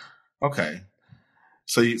 Okay.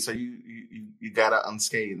 So you got it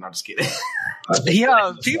unscathed. No, I'm just kidding.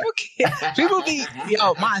 Yo, people be,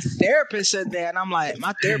 my therapist said that, and I'm like,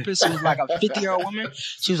 my therapist was like a 50-year-old woman.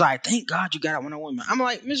 She was like, thank God you got it when a woman. I'm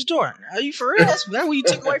like, Miss Jordan, are you for real? That's what you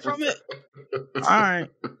took away from it? All right,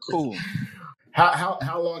 cool.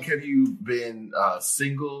 How long have you been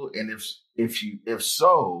single? And if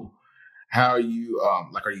so, how are you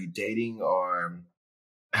are you dating, or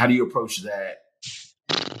how do you approach that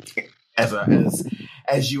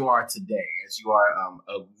as you are today, as you are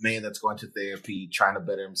a man that's going to therapy, trying to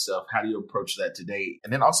better himself? How do you approach that today?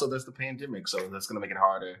 And then also there's the pandemic, so that's going to make it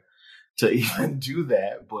harder to even do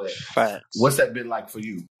that. But Facts. What's that been like for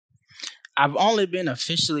you? I've only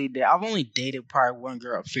dated probably one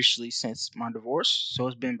girl officially since my divorce, so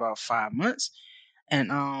it's been about 5 months.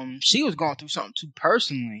 And she was going through something too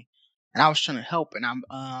personally, and I was trying to help. And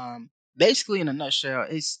I'm basically, in a nutshell,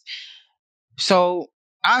 so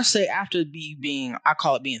I say after I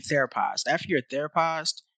call it being therapized. After you're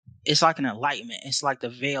therapized, it's like an enlightenment. It's like the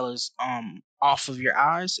veil is off of your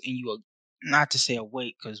eyes, and you are, not to say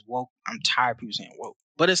awake, because woke, I'm tired of people saying woke,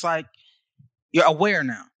 but it's like you're aware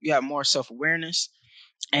now. You have more self-awareness,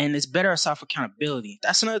 and it's better self-accountability.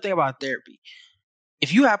 That's another thing about therapy.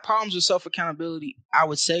 If you have problems with self-accountability, I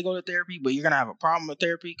would say go to therapy, but you're going to have a problem with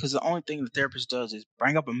therapy because the only thing the therapist does is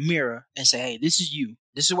bring up a mirror and say, hey, this is you.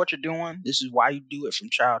 This is what you're doing. This is why you do it from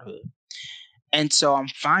childhood. And so I'm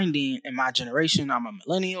finding in my generation, I'm a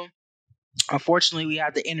millennial. Unfortunately, we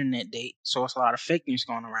have the internet date, so it's a lot of fake news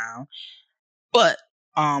going around. But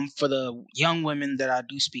for the young women that I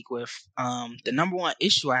do speak with, the number one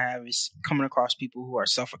issue I have is coming across people who are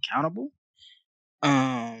self-accountable.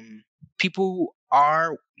 People who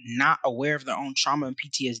are not aware of their own trauma and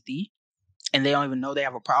PTSD, and they don't even know they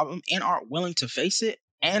have a problem, and aren't willing to face it,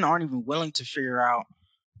 and aren't even willing to figure out,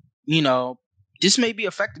 this may be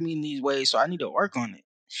affecting me in these ways, so I need to work on it.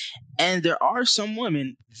 And there are some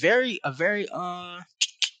women, a very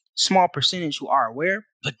small percentage, who are aware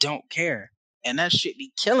but don't care, and that shit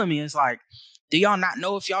be killing me. It's like, do y'all not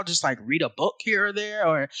know if y'all just like read a book here or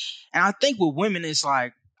there? And I think with women, it's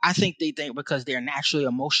like, I think they think because they're naturally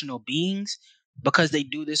emotional beings, because they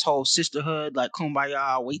do this whole sisterhood, like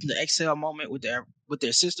kumbaya, waiting to exhale moment with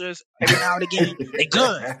their sisters every now and again, they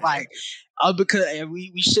good. Like, because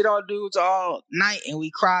we shit on dudes all night, and we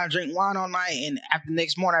cry, drink wine all night, and after the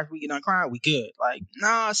next morning, after we get done crying, we good. Like,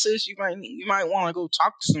 nah, sis, you might want to go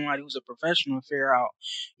talk to somebody who's a professional and figure out,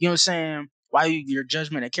 you know what I'm saying, why your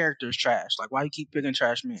judgment of character is trash. Like, why you keep picking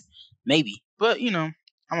trash men? Maybe. But,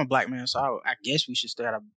 I'm a black man, so I guess we should stay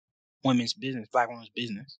out of black women's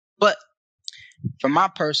business. But on my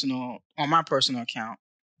personal account,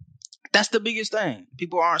 that's the biggest thing.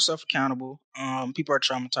 People aren't self-accountable. People are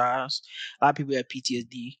traumatized. A lot of people have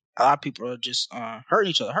PTSD. A lot of people are just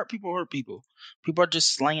hurting each other. Hurt people. People are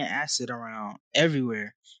just slinging acid around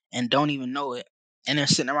everywhere and don't even know it. And they're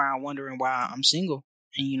sitting around wondering why I'm single,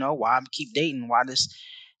 and why I keep dating, why this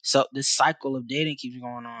cycle of dating keeps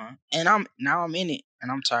going on. And I'm in it,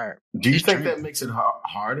 and I'm tired. Do you think that makes it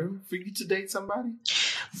harder for you to date somebody?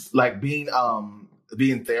 like being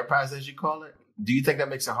therapized, as you call it. Do you think that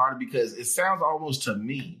makes it harder? Because it sounds almost to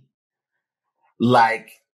me like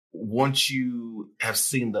once you have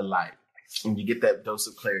seen the light and you get that dose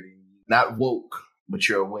of clarity, not woke, but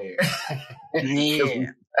you're aware. Yeah.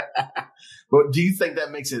 But do you think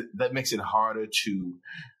that makes it harder to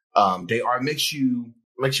makes you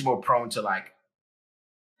more prone to like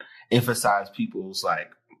emphasize people's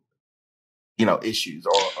like, you know, issues,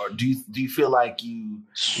 or do you feel like you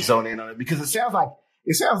zone in on it? Because it sounds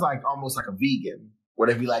like almost like a vegan where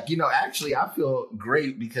they'd be like, you know, actually I feel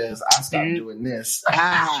great because I stopped doing this.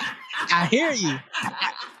 I hear you.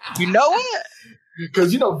 You know what?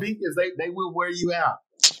 Because you know vegans they will wear you out.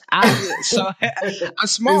 I'm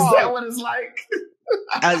small. Is that what it's like?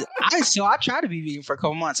 I tried to be vegan for a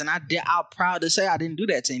couple months, and I'm proud to say I didn't do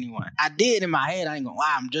that to anyone. I did in my head. I ain't gonna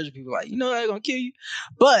lie. I'm judging people like, you know, they're gonna kill you.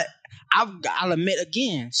 But I'll admit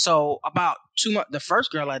again. So about 2 months, the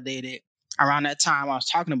first girl I dated around that time, I was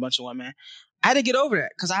talking to a bunch of women. I had to get over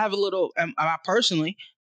that because I have a little. I personally,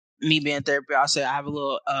 me being in therapy, I'll say I have a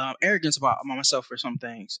little arrogance about myself for some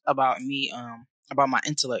things, about me, about my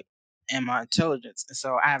intellect and my intelligence. And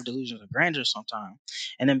so I have delusions of grandeur sometimes.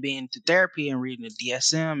 And then being to therapy and reading the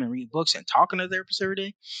DSM and reading books and talking to therapists every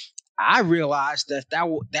day, I realized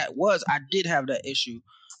I did have that issue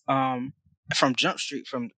from Jump Street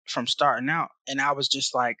from starting out. And I was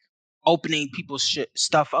just like opening people's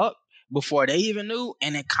stuff up before they even knew,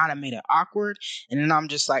 and it kind of made it awkward. And then I'm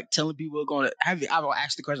just like telling people I will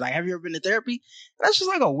ask the question like, have you ever been to therapy? That's just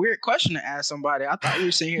like a weird question to ask somebody. I thought we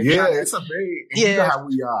were sitting here trying to, it's a very, you know how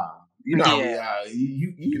we are. You know how we are.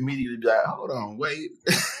 You immediately be like, hold on, wait.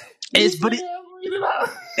 Exactly.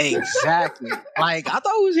 Like I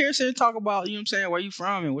thought we was here to talk about, you know what I'm saying, where you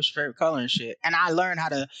from and what's your favorite color and shit. And I learned how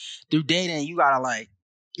to through dating, you gotta like,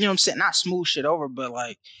 you know what I'm saying, not smooth shit over, but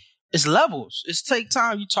like it's levels. It's take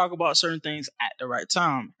time. You talk about certain things at the right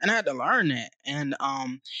time. And I had to learn that. And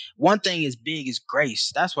one thing is big is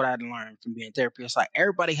grace. That's what I had to learn from being in therapy. It's like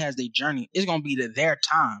everybody has their journey. It's gonna be their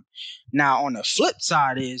time. Now on the flip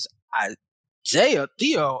side is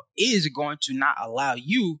Theo is going to not allow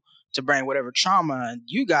you to bring whatever trauma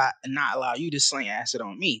you got and not allow you to sling acid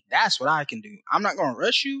on me. That's what I can do. I'm not going to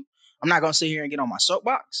rush you. I'm not going to sit here and get on my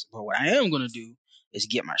soapbox. But what I am going to do is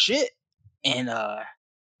get my shit and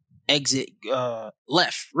exit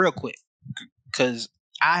left real quick. Because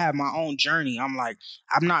I have my own journey. I'm like,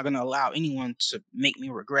 I'm not going to allow anyone to make me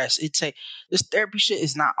regress. This therapy shit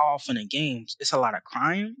is not all fun and games. It's a lot of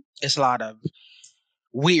crying. It's a lot of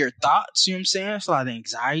weird thoughts, you know what I'm saying? It's a lot of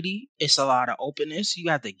anxiety. It's a lot of openness.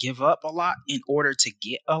 You have to give up a lot in order to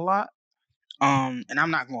get a lot. And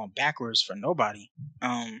I'm not going backwards for nobody.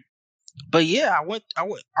 But yeah, I went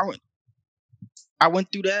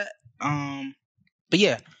through that. I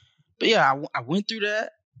went through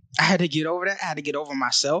that. I had to get over that. I had to get over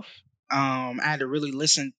myself. I had to really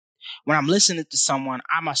listen. When I'm listening to someone,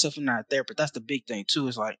 I myself am not a therapist. That's the big thing too.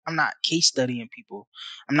 Is like I'm not case studying people.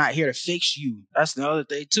 I'm not here to fix you. That's the other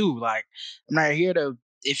thing too. Like I'm not here to.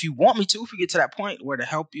 If you want me to, if we get to that point where to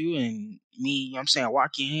help you and me, you know what I'm saying,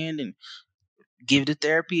 walk your hand and give the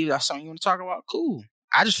therapy. If that's something you want to talk about, cool.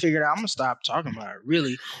 I just figured out I'm gonna stop talking about it.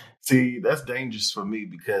 Really. See, that's dangerous for me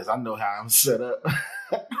because I know how I'm set up.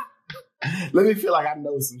 Let me feel like I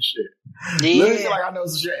know some shit. Yeah. Let me feel like I know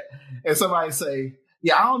some shit. And somebody say,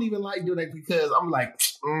 yeah, I don't even like doing that because I'm like,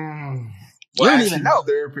 you don't even know.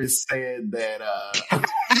 The therapist said that,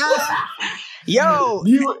 yo,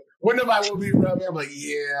 when nobody will be around me, I'm like,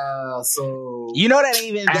 yeah, so. You know that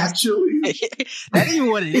ain't even actually that ain't even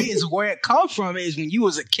what it is. Where it comes from is when you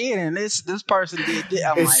was a kid and this person did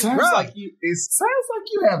that. I'm it sounds like you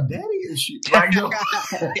have daddy issues. Like,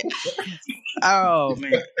 oh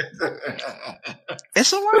man,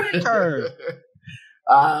 it's a learning curve.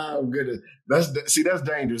 I'm gonna. That's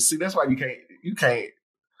dangerous. See, that's why you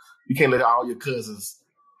can't let all your cousins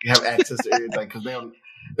have access to everything because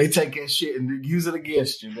they take that shit and use it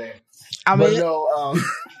against you, man. I mean, but no,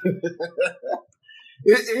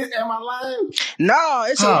 am I lying? No,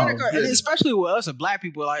 it's a learning curve, and especially with us, as Black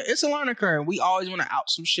people, like it's a learning curve. We always want to out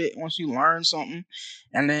some shit once you learn something,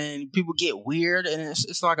 and then people get weird, and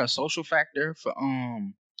it's like a social factor for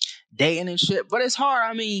dating and shit. But it's hard.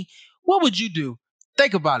 I mean, what would you do?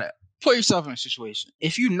 Think about it. Put yourself in a situation.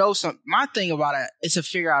 If you know something, my thing about it is to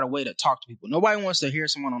figure out a way to talk to people. Nobody wants to hear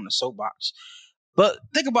someone on the soapbox. But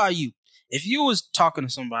think about you. If you was talking to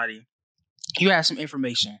somebody, you had some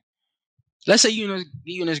information. Let's say you and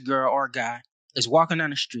this girl or guy is walking down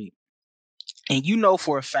the street, and you know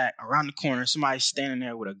for a fact around the corner somebody's standing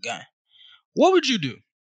there with a gun. What would you do?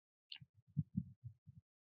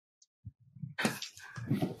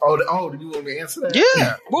 Oh, do you want me to answer that?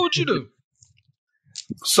 Yeah. What would you do?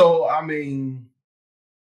 So, I mean,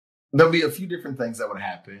 there'll be a few different things that would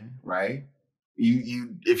happen, right?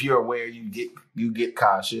 If you're aware, you get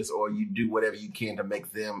cautious, or you do whatever you can to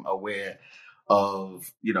make them aware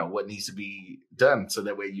of, what needs to be done, so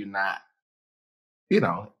that way you're not,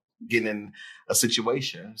 getting in a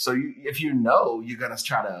situation. So if you're gonna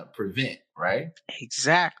try to prevent, right?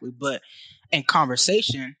 Exactly. But in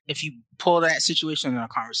conversation, if you pull that situation in a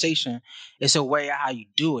conversation, it's a way of how you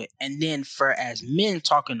do it. And then for as men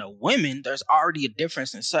talking to women, there's already a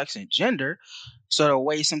difference in sex and gender. So the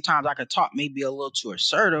way sometimes I could talk may be a little too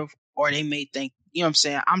assertive, or they may think, you know what I'm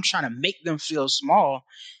saying, I'm trying to make them feel small.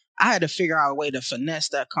 I had to figure out a way to finesse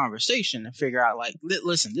that conversation and figure out, like,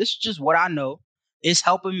 listen, this is just what I know. It's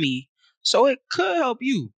helping me. So it could help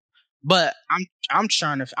you. But I'm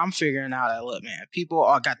figuring out that, look, man, people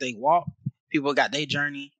all got their walk, people got their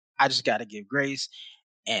journey. I just gotta give grace.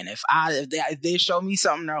 And if they show me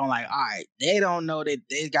something, they're like, all right, they don't know that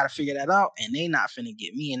they gotta figure that out, and they not finna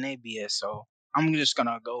get me in their BS. So I'm just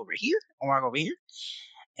gonna go over here, or walk over here,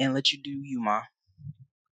 and let you do you, ma.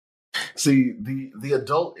 See, the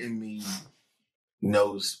adult in me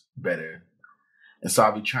knows better, and so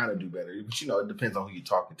I'll be trying to do better. But it depends on who you're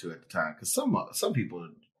talking to at the time, because some people,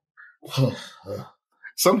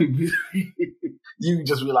 some people, you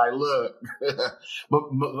just be like, look. but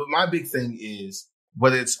my big thing is,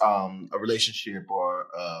 whether it's a relationship or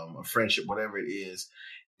a friendship, whatever it is,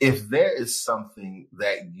 if there is something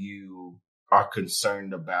that you are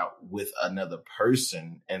concerned about with another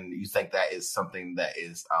person, and you think that is something that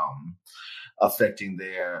is affecting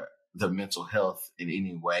their mental health in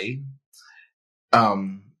any way,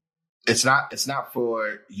 it's not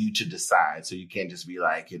for you to decide. So you can't just be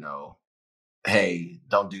like, hey,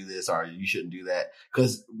 don't do this, or you shouldn't do that.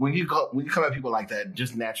 Because when you come at people like that,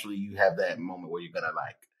 just naturally you have that moment where you're gonna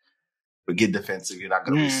get defensive. You're not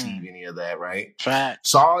gonna receive any of that, right? Fact.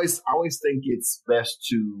 So I always think it's best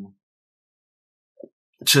to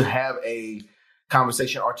have a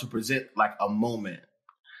conversation, or to present like a moment.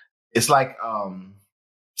 It's like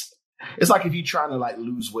if you're trying to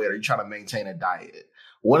lose weight, or you're trying to maintain a diet.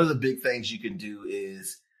 One of the big things you can do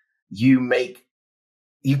is you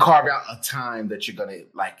carve out a time that you're gonna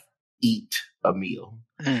eat a meal,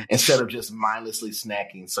 instead of just mindlessly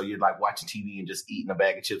snacking. So you're watching TV and just eating a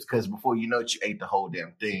bag of chips, because before you know it, you ate the whole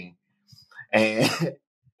damn thing, and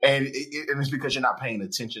and it's because you're not paying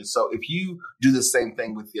attention. So if you do the same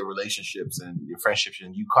thing with your relationships and your friendships,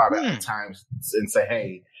 and you carve out the times and say,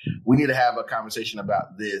 hey, we need to have a conversation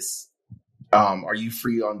about this. Are you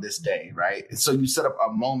free on this day? Right. So you set up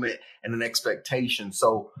a moment and an expectation.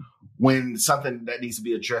 So when something that needs to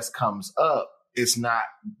be addressed comes up,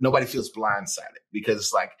 nobody feels blindsided, because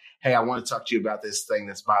it's like, hey, I want to talk to you about this thing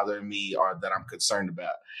that's bothering me, or that I'm concerned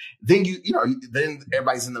about. Then then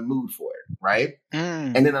everybody's in the mood for it. Right.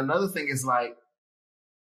 And then another thing is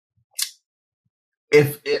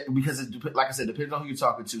because like I said, depends on who you're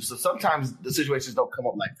talking to. So sometimes the situations don't come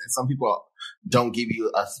up like that. Some people don't give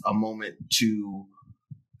you a moment to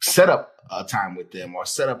set up a time with them, or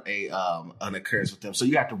set up an occurrence with them. So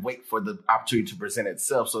you have to wait for the opportunity to present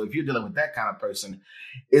itself. So if you're dealing with that kind of person,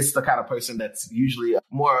 it's the kind of person that's usually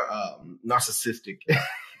more narcissistic.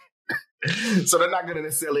 So they're not going to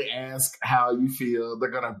necessarily ask how you feel. They're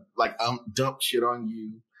going to dump shit on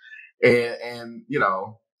you. And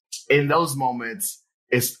in those moments,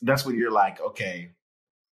 that's when you're like, okay,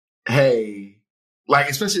 hey,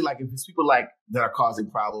 especially if it's people that are causing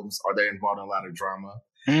problems, or they're involved in a lot of drama,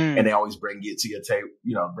 and they always bring it to your table,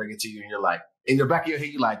 bring it to you, and you're like, in the back of your head,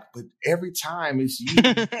 you're like, but every time it's you,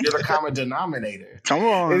 you're the common denominator. Come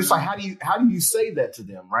on. And it's like, how do you say that to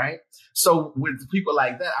them, right? So with people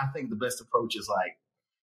like that, I think the best approach is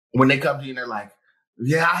when they come to you and they're like,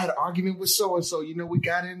 yeah, I had an argument with so and so. We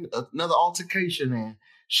got in another altercation, and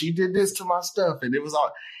she did this to my stuff, and it was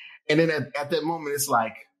all. And then at that moment, it's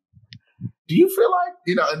like, do you feel like,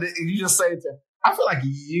 and you just say it to, I feel like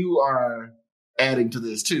you are adding to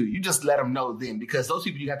this too. You just let them know then, because those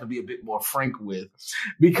people you have to be a bit more frank with,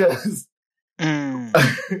 because they're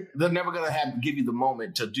never going to give you the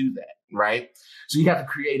moment to do that, right? So you have to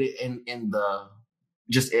create it in the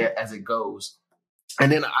just as it goes.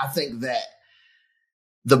 And then I think that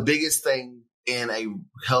the biggest thing in a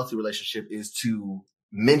healthy relationship is to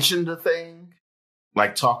mention the thing,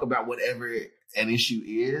 talk about whatever an issue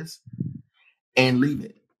is, and leave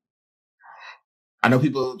it. I know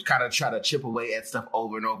people kind of try to chip away at stuff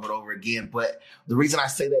over and over and over again, but the reason I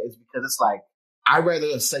say that is because it's I'd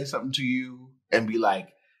rather say something to you and be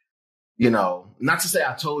like, not to say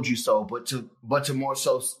I told you so, but to more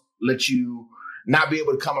so let you not be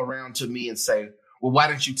able to come around to me and say, well, why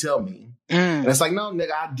didn't you tell me? And it's like, no,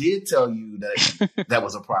 nigga, I did tell you that that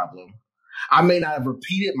was a problem. I may not have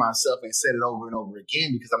repeated myself and said it over and over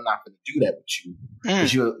again because I'm not going to do that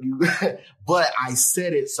with you. But I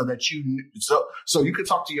said it so that so you could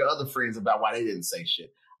talk to your other friends about why they didn't say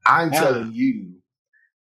shit. I'm telling you,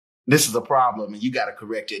 this is a problem and you got to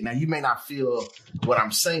correct it. Now, you may not feel what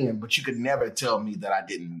I'm saying, but you could never tell me that I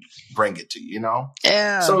didn't bring it to you, you know?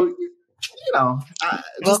 Yeah. So, you know,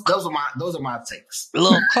 those are my takes. A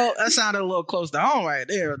little close. That sounded a little close to home right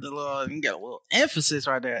there. You got a little emphasis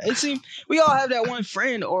right there. It seems we all have that one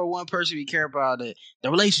friend or one person we care about, the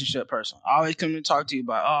relationship person. Always come to talk to you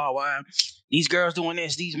about, oh, well, these girls doing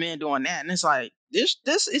this, these men doing that, and it's like this.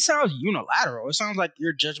 It sounds unilateral. It sounds like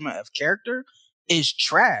your judgment of character is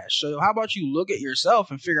trash. So how about you look at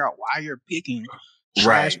yourself and figure out why you're picking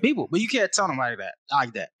trash people? But you can't tell nobody that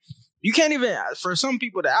like that. You can't even, for some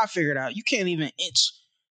people that I figured out, you can't even itch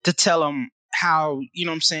to tell them how, you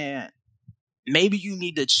know what I'm saying, maybe you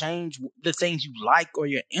need to change the things you like or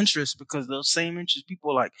your interests because those same interests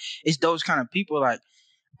people like, it's those kind of people like,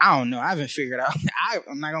 I don't know. I haven't figured out.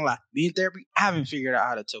 I'm not going to lie. Me in therapy, I haven't figured out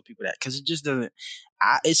how to tell people that because it just doesn't,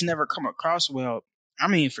 it's never come across well. I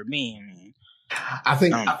mean, for me, I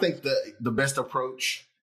think the best approach,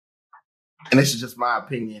 and this is just my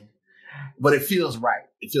opinion, but it feels right.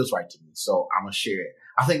 It feels right to me. So I'm going to share it.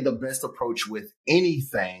 I think the best approach with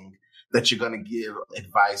anything that you're going to give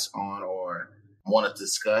advice on or want to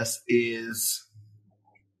discuss is,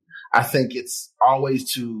 I think it's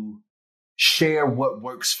always to share what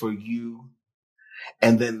works for you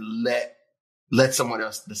and then let someone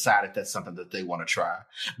else decide if that's something that they want to try.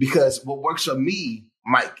 Because what works for me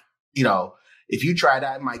might, if you try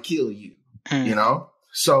that, it might kill you,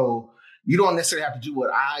 So you don't necessarily have to do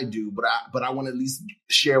what I do, but I want to at least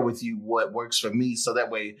share with you what works for me. So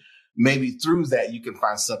that way, maybe through that, you can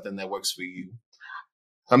find something that works for you.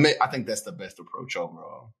 I think that's the best approach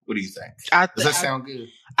overall. What do you think? Does that sound good?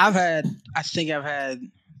 I've had,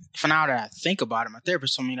 for now that I think about it, my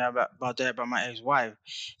therapist told me that about my ex-wife.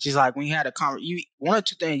 She's like, when you had a conversation, one or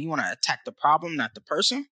two things, you want to attack the problem, not the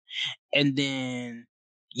person. And then,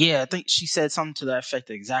 I think she said something to that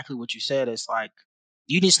effect, exactly what you said. It's like,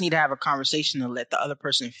 you just need to have a conversation and let the other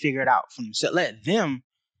person figure it out from themselves. Let them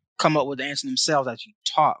come up with the answer themselves as you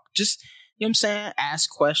talk. Just, you know what I'm saying? Ask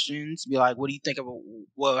questions. Be like, what do you think about,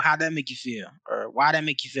 well, how'd that make you feel? Or why'd that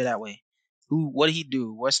make you feel that way? What did he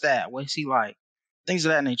do? What's that? What is he like? Things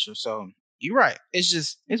of that nature. So you're right.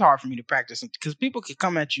 It's hard for me to practice because people can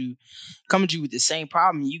come at you with the same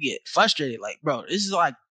problem and you get frustrated. Like, bro, this is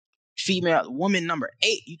like woman number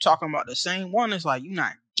 8. You talking about the same one. It's like, you're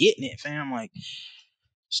not getting it, fam. Like,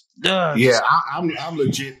 I'm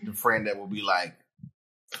legit the friend that will be like,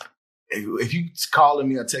 if you calling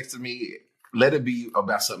me or texting me, let it be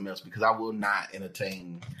about something else because I will not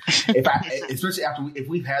entertain. Especially if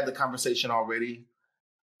we've had the conversation already,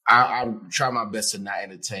 I try my best to not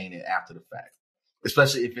entertain it after the fact.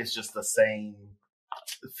 Especially if it's just the same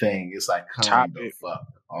thing. It's like, come the fuck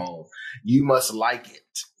on. You must like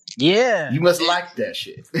it. Yeah. You must like that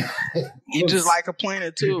shit. You just like a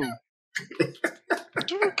planet too.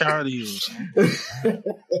 Don't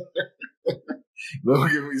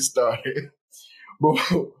get me started.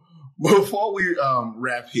 Before we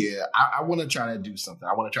wrap here, I want to try to do something.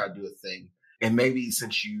 I want to try to do a thing. And maybe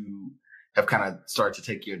since you have kind of started to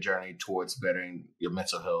take your journey towards bettering your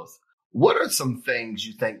mental health, what are some things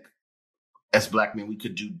you think as Black men we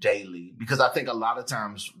could do daily? Because I think a lot of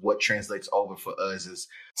times what translates over for us is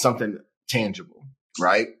something tangible,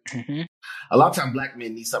 right? Mm-hmm. A lot of times Black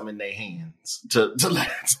men need something in their hands to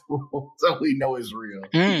so we know it's real.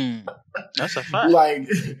 That's a fact. Like,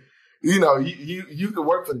 you can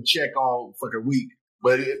work for the check all fucking week,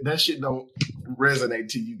 but that shit don't resonate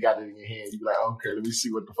till you got it in your hand. You be like, okay, let me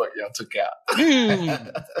see what the fuck y'all took out.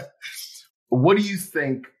 What do you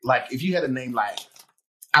think, like, if you had to name, like,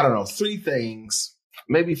 I don't know, 3 things,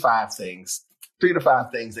 maybe 5 things, 3 to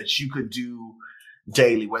 5 things that you could do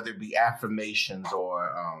daily, whether it be affirmations or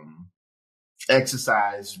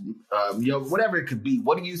exercise, whatever it could be.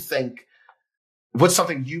 What do you think? What's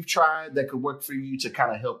something you've tried that could work for you to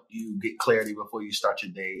kind of help you get clarity before you start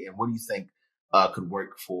your day? And what do you think could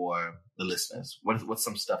work for the listeners? What's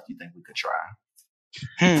some stuff you think we could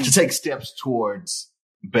try to take steps towards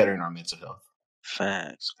bettering our mental health?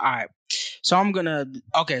 Facts. All right. So I'm gonna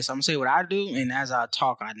say what I do, and as I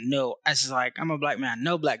talk, I know as it's like I'm a Black man. I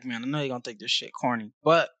know Black man. I know you're gonna think this shit corny,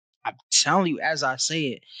 but I'm telling you, as I say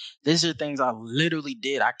it, these are things I literally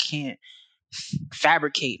did. I can't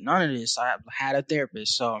fabricate none of this. I had a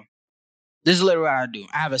therapist, so this is literally what I do.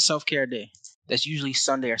 I have a self-care day that's usually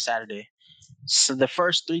Sunday or Saturday. So the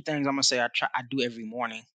first three things I'm gonna say I do every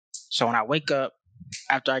morning. So when I wake up,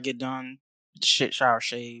 after I get done, shit, shower,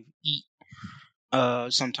 shave, eat.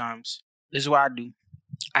 Sometimes this is what I do.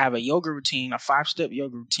 I have a yoga routine, a 5-step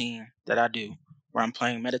yoga routine that I do, where I'm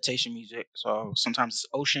playing meditation music. So sometimes it's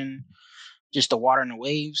ocean, just the water and the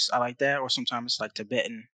waves. I like that, or sometimes it's like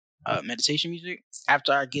Tibetan meditation music.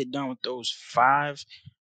 After I get done with those 5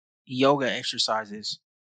 yoga exercises,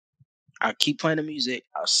 I keep playing the music.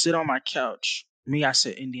 I'll sit on my couch. Me, I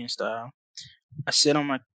sit Indian style. I sit on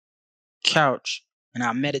my couch and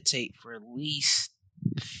I meditate for at least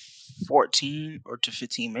 14 or to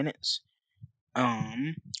 15 minutes.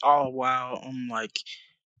 All while I'm like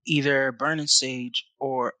either burning sage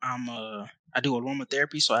or I do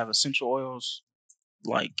aromatherapy, so I have essential oils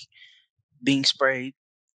like being sprayed.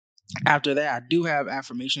 After that, I do have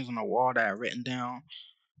affirmations on the wall that I've written down.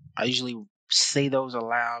 I usually say those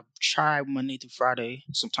aloud. Try Monday through Friday.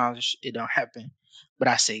 Sometimes it don't happen, but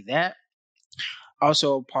I say that.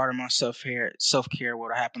 Also, part of my self care,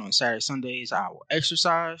 what happen on Saturday, Sundays, I will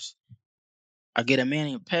exercise. I get a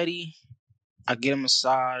mani and pedi. I get a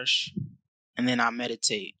massage, and then I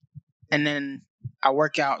meditate. And then I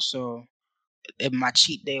work out. So my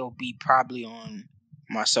cheat day will be probably on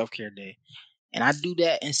my self-care day. And I do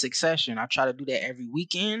that in succession. I try to do that every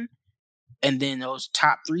weekend. And then those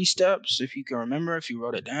top 3 steps, if you can remember, if you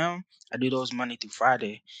wrote it down, I do those Monday through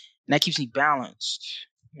Friday. And that keeps me balanced.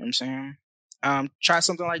 You know what I'm saying? Try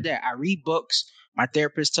something like that. I read books. My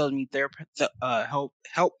therapist tells me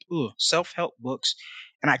self-help books.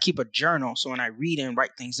 And I keep a journal. So when I read and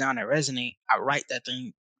write things down that resonate, I write that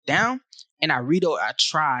thing down and I read it. I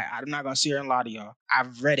try. I'm not going to sit here and lie to y'all.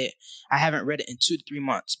 I've read it. I haven't read it in 2 to 3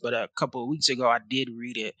 months, but a couple of weeks ago, I did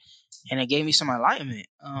read it and it gave me some enlightenment.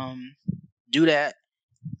 Do that.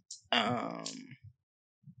 Um,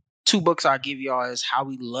 2 books I'll give y'all is How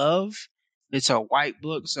We Love. It's a white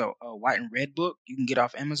book, so a white and red book you can get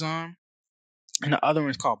off Amazon. And the other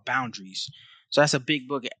one is called Boundaries. So that's a big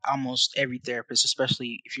book almost every therapist,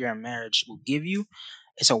 especially if you're in marriage, will give you.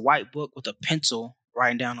 It's a white book with a pencil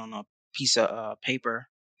writing down on a piece of paper,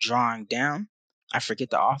 drawing down. I forget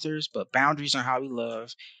the authors, but Boundaries and How We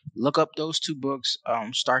Love. Look up those 2 books.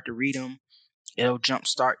 Start to read them. It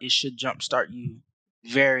should jumpstart you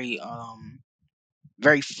very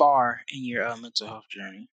very far in your mental health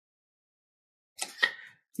journey.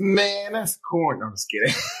 Man, that's corn. I'm just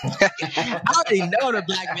kidding. I already know the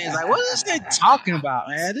black man's like, what is this kid talking about,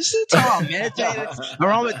 man? This is talking meditating,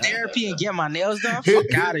 aromatherapy, and get my nails done.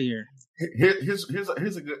 Fuck out of here. Here's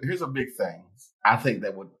a big thing. I think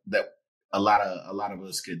that a lot of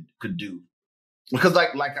us could do. Because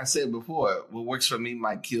like I said before, what works for me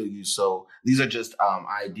might kill you. So these are just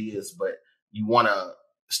ideas, but you want to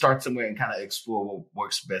start somewhere and kind of explore what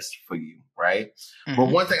works best for you, right? Mm-hmm. But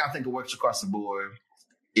one thing I think that works across the board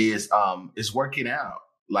is working out,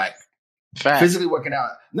 like physically working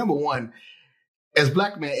out. Number one, as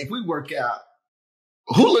black men, if we work out,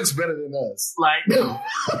 who looks better than us? Like,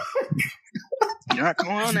 come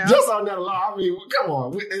on now. Just on that law. I mean, come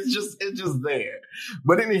on. It's just there.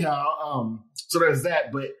 But anyhow, so there's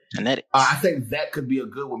that. But I think that could be a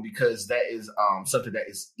good one because that is something that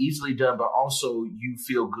is easily done, but also you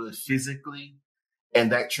feel good physically, and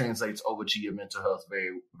that translates over to your mental health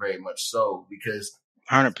very, very much so because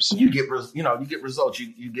 100%. You get results.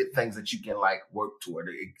 You get things that you can like work toward.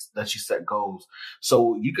 That you set goals.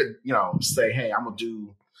 So you could say, hey, I'm gonna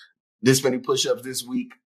do this many push-ups this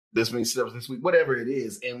week. This many steps this week, whatever it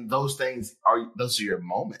is. And those are your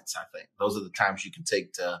moments, I think. Those are the times you can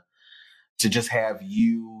take to just have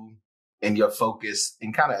you and your focus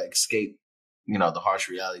and kind of escape, the harsh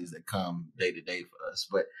realities that come day to day for us.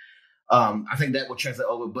 But I think that will translate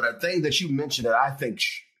over. But a thing that you mentioned that I think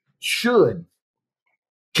should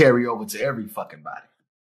carry over to every fucking body,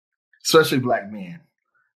 especially black men.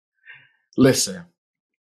 Listen.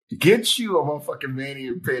 Get you a motherfucking mani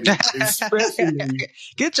and pedi, especially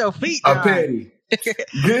get your feet a pedi.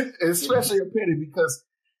 Especially a pedi because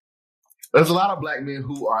there's a lot of black men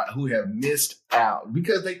who have missed out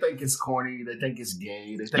because they think it's corny, they think it's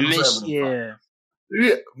gay, they think it's yeah.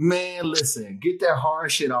 Man, listen, get that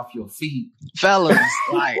hard shit off your feet, fellas.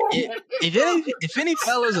 Like if any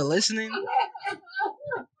fellas are listening.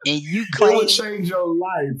 And you claim it will change your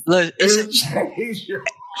life. Look,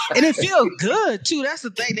 and it feels good too. That's the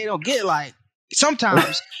thing they don't get. Like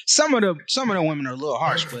Sometimes some of the women are a little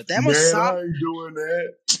harsh, but that Man, massage, I ain't doing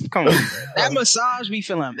that. come on, bro. That massage be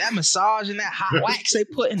feeling that massage and that hot wax they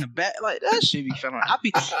put in the back, like that shit be feeling. I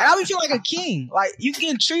be feeling like a king. Like you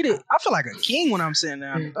getting treated. I feel like a king when I'm sitting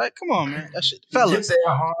down. Like, come on, man. That shit, fellas. Get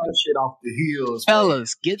that hard shit off the heels,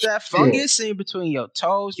 fellas. Man. Get that fungus in between your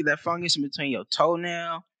toes. Get that fungus in between your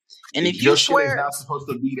toenail. And if your you swear, shit is not supposed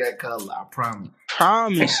to be that color, I promise.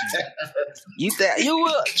 Promise you. You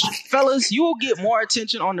will, fellas. You will get more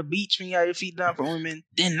attention on the beach when you have your feet done for women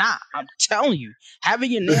than not. I'm telling you.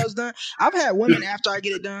 Having your nails done. I've had women after I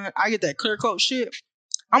get it done. I get that clear coat shit.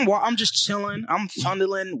 I'm just chilling. I'm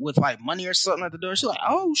fondling with like money or something at the door. She's like,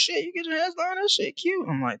 "Oh shit, you get your nails done? That shit cute."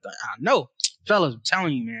 I'm like, "I know, fellas. I'm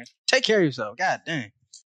telling you, man. Take care of yourself. God dang."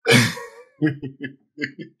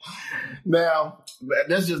 Now,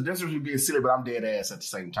 that's just being silly, but I'm dead ass at the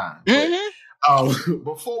same time. Mm-hmm. But,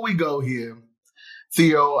 before we go here,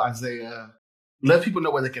 Theo, Isaiah, let people know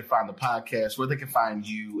where they can find the podcast, where they can find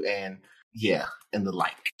you, and the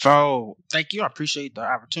like. So, thank you. I appreciate the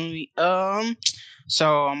opportunity.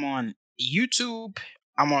 So I'm on YouTube.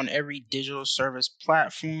 I'm on every digital service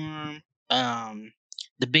platform.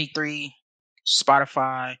 The big three: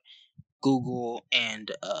 Spotify, Google, and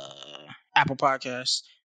Apple Podcasts.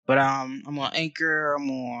 But I'm on Anchor. I'm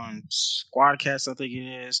on Squadcast, I think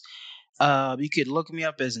it is. You could look me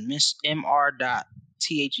up as Miss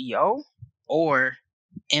Mr.Theo or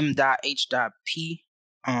M.H.P.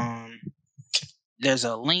 There's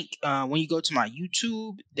a link when you go to my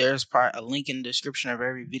YouTube. There's probably a link in the description of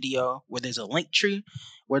every video where there's a link tree,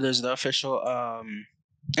 where there's the official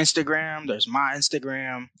Instagram. There's my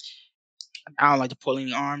Instagram. I don't like to pull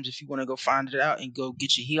any arms. If you want to go find it out and go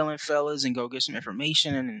get your healing, fellas, and go get some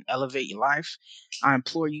information and elevate your life, I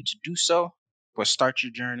implore you to do so. But start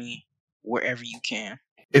your journey wherever you can.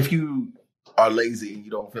 If you are lazy and you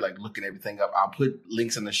don't feel like looking everything up, I'll put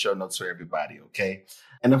links in the show notes for everybody, okay?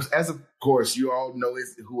 And as of course, you all know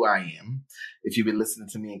who I am. If you've been listening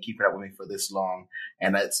to me and keeping up with me for this long,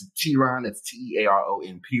 and that's TeaRon, that's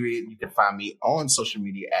TeaRon, period. You can find me on social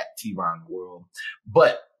media at TeaRon World.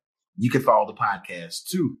 But you can follow the podcast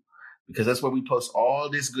too, because that's where we post all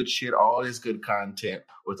this good shit, all this good content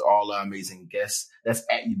with all our amazing guests. That's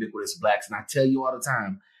at Ubiquitous Blacks. And I tell you all the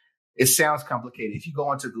time, it sounds complicated. If you go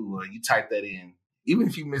onto Google and you type that in, even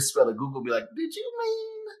if you misspell it, Google will be like, "Did you mean?"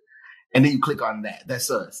 And then you click on that. That's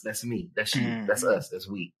us. That's me. That's you. That's us. That's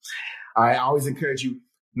we. I always encourage you,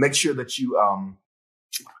 make sure that you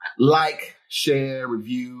like, share,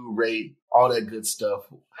 review, rate, all that good stuff.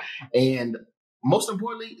 And most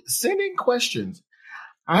importantly, send in questions.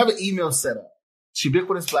 I have an email set up.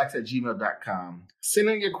 ubiquitousblacks@gmail.com. Send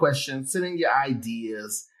in your questions. Send in your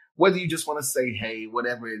ideas. Whether you just want to say, hey,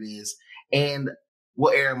 whatever it is, and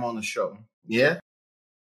we'll air them on the show. Yeah?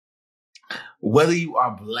 Whether you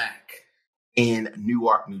are black in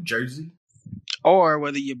Newark, New Jersey, or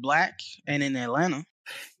whether you're black and in Atlanta,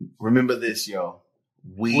 remember this, yo.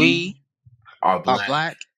 We are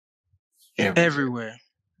black everywhere.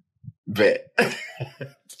 Bet.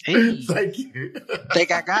 Hey. Thank you.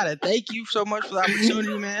 Think I got it. Thank you so much for the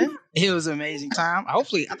opportunity, man. It was an amazing time. I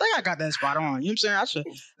think I got that spot on. You know what I'm saying?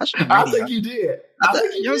 I should do radio. I think you did.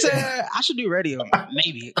 You know what I'm saying? I should do radio.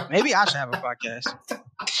 Maybe I should have a podcast.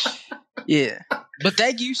 Yeah. But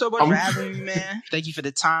thank you so much for having me, man. Thank you for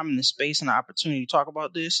the time and the space and the opportunity to talk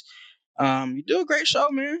about this. You do a great show,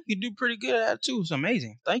 man. You do pretty good at it too. It's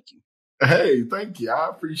amazing. Thank you. Hey, thank you. I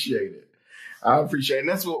appreciate it. And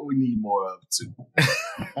that's what we need more of too.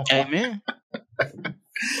 Amen.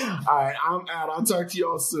 All right, I'm out. I'll talk to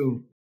y'all soon.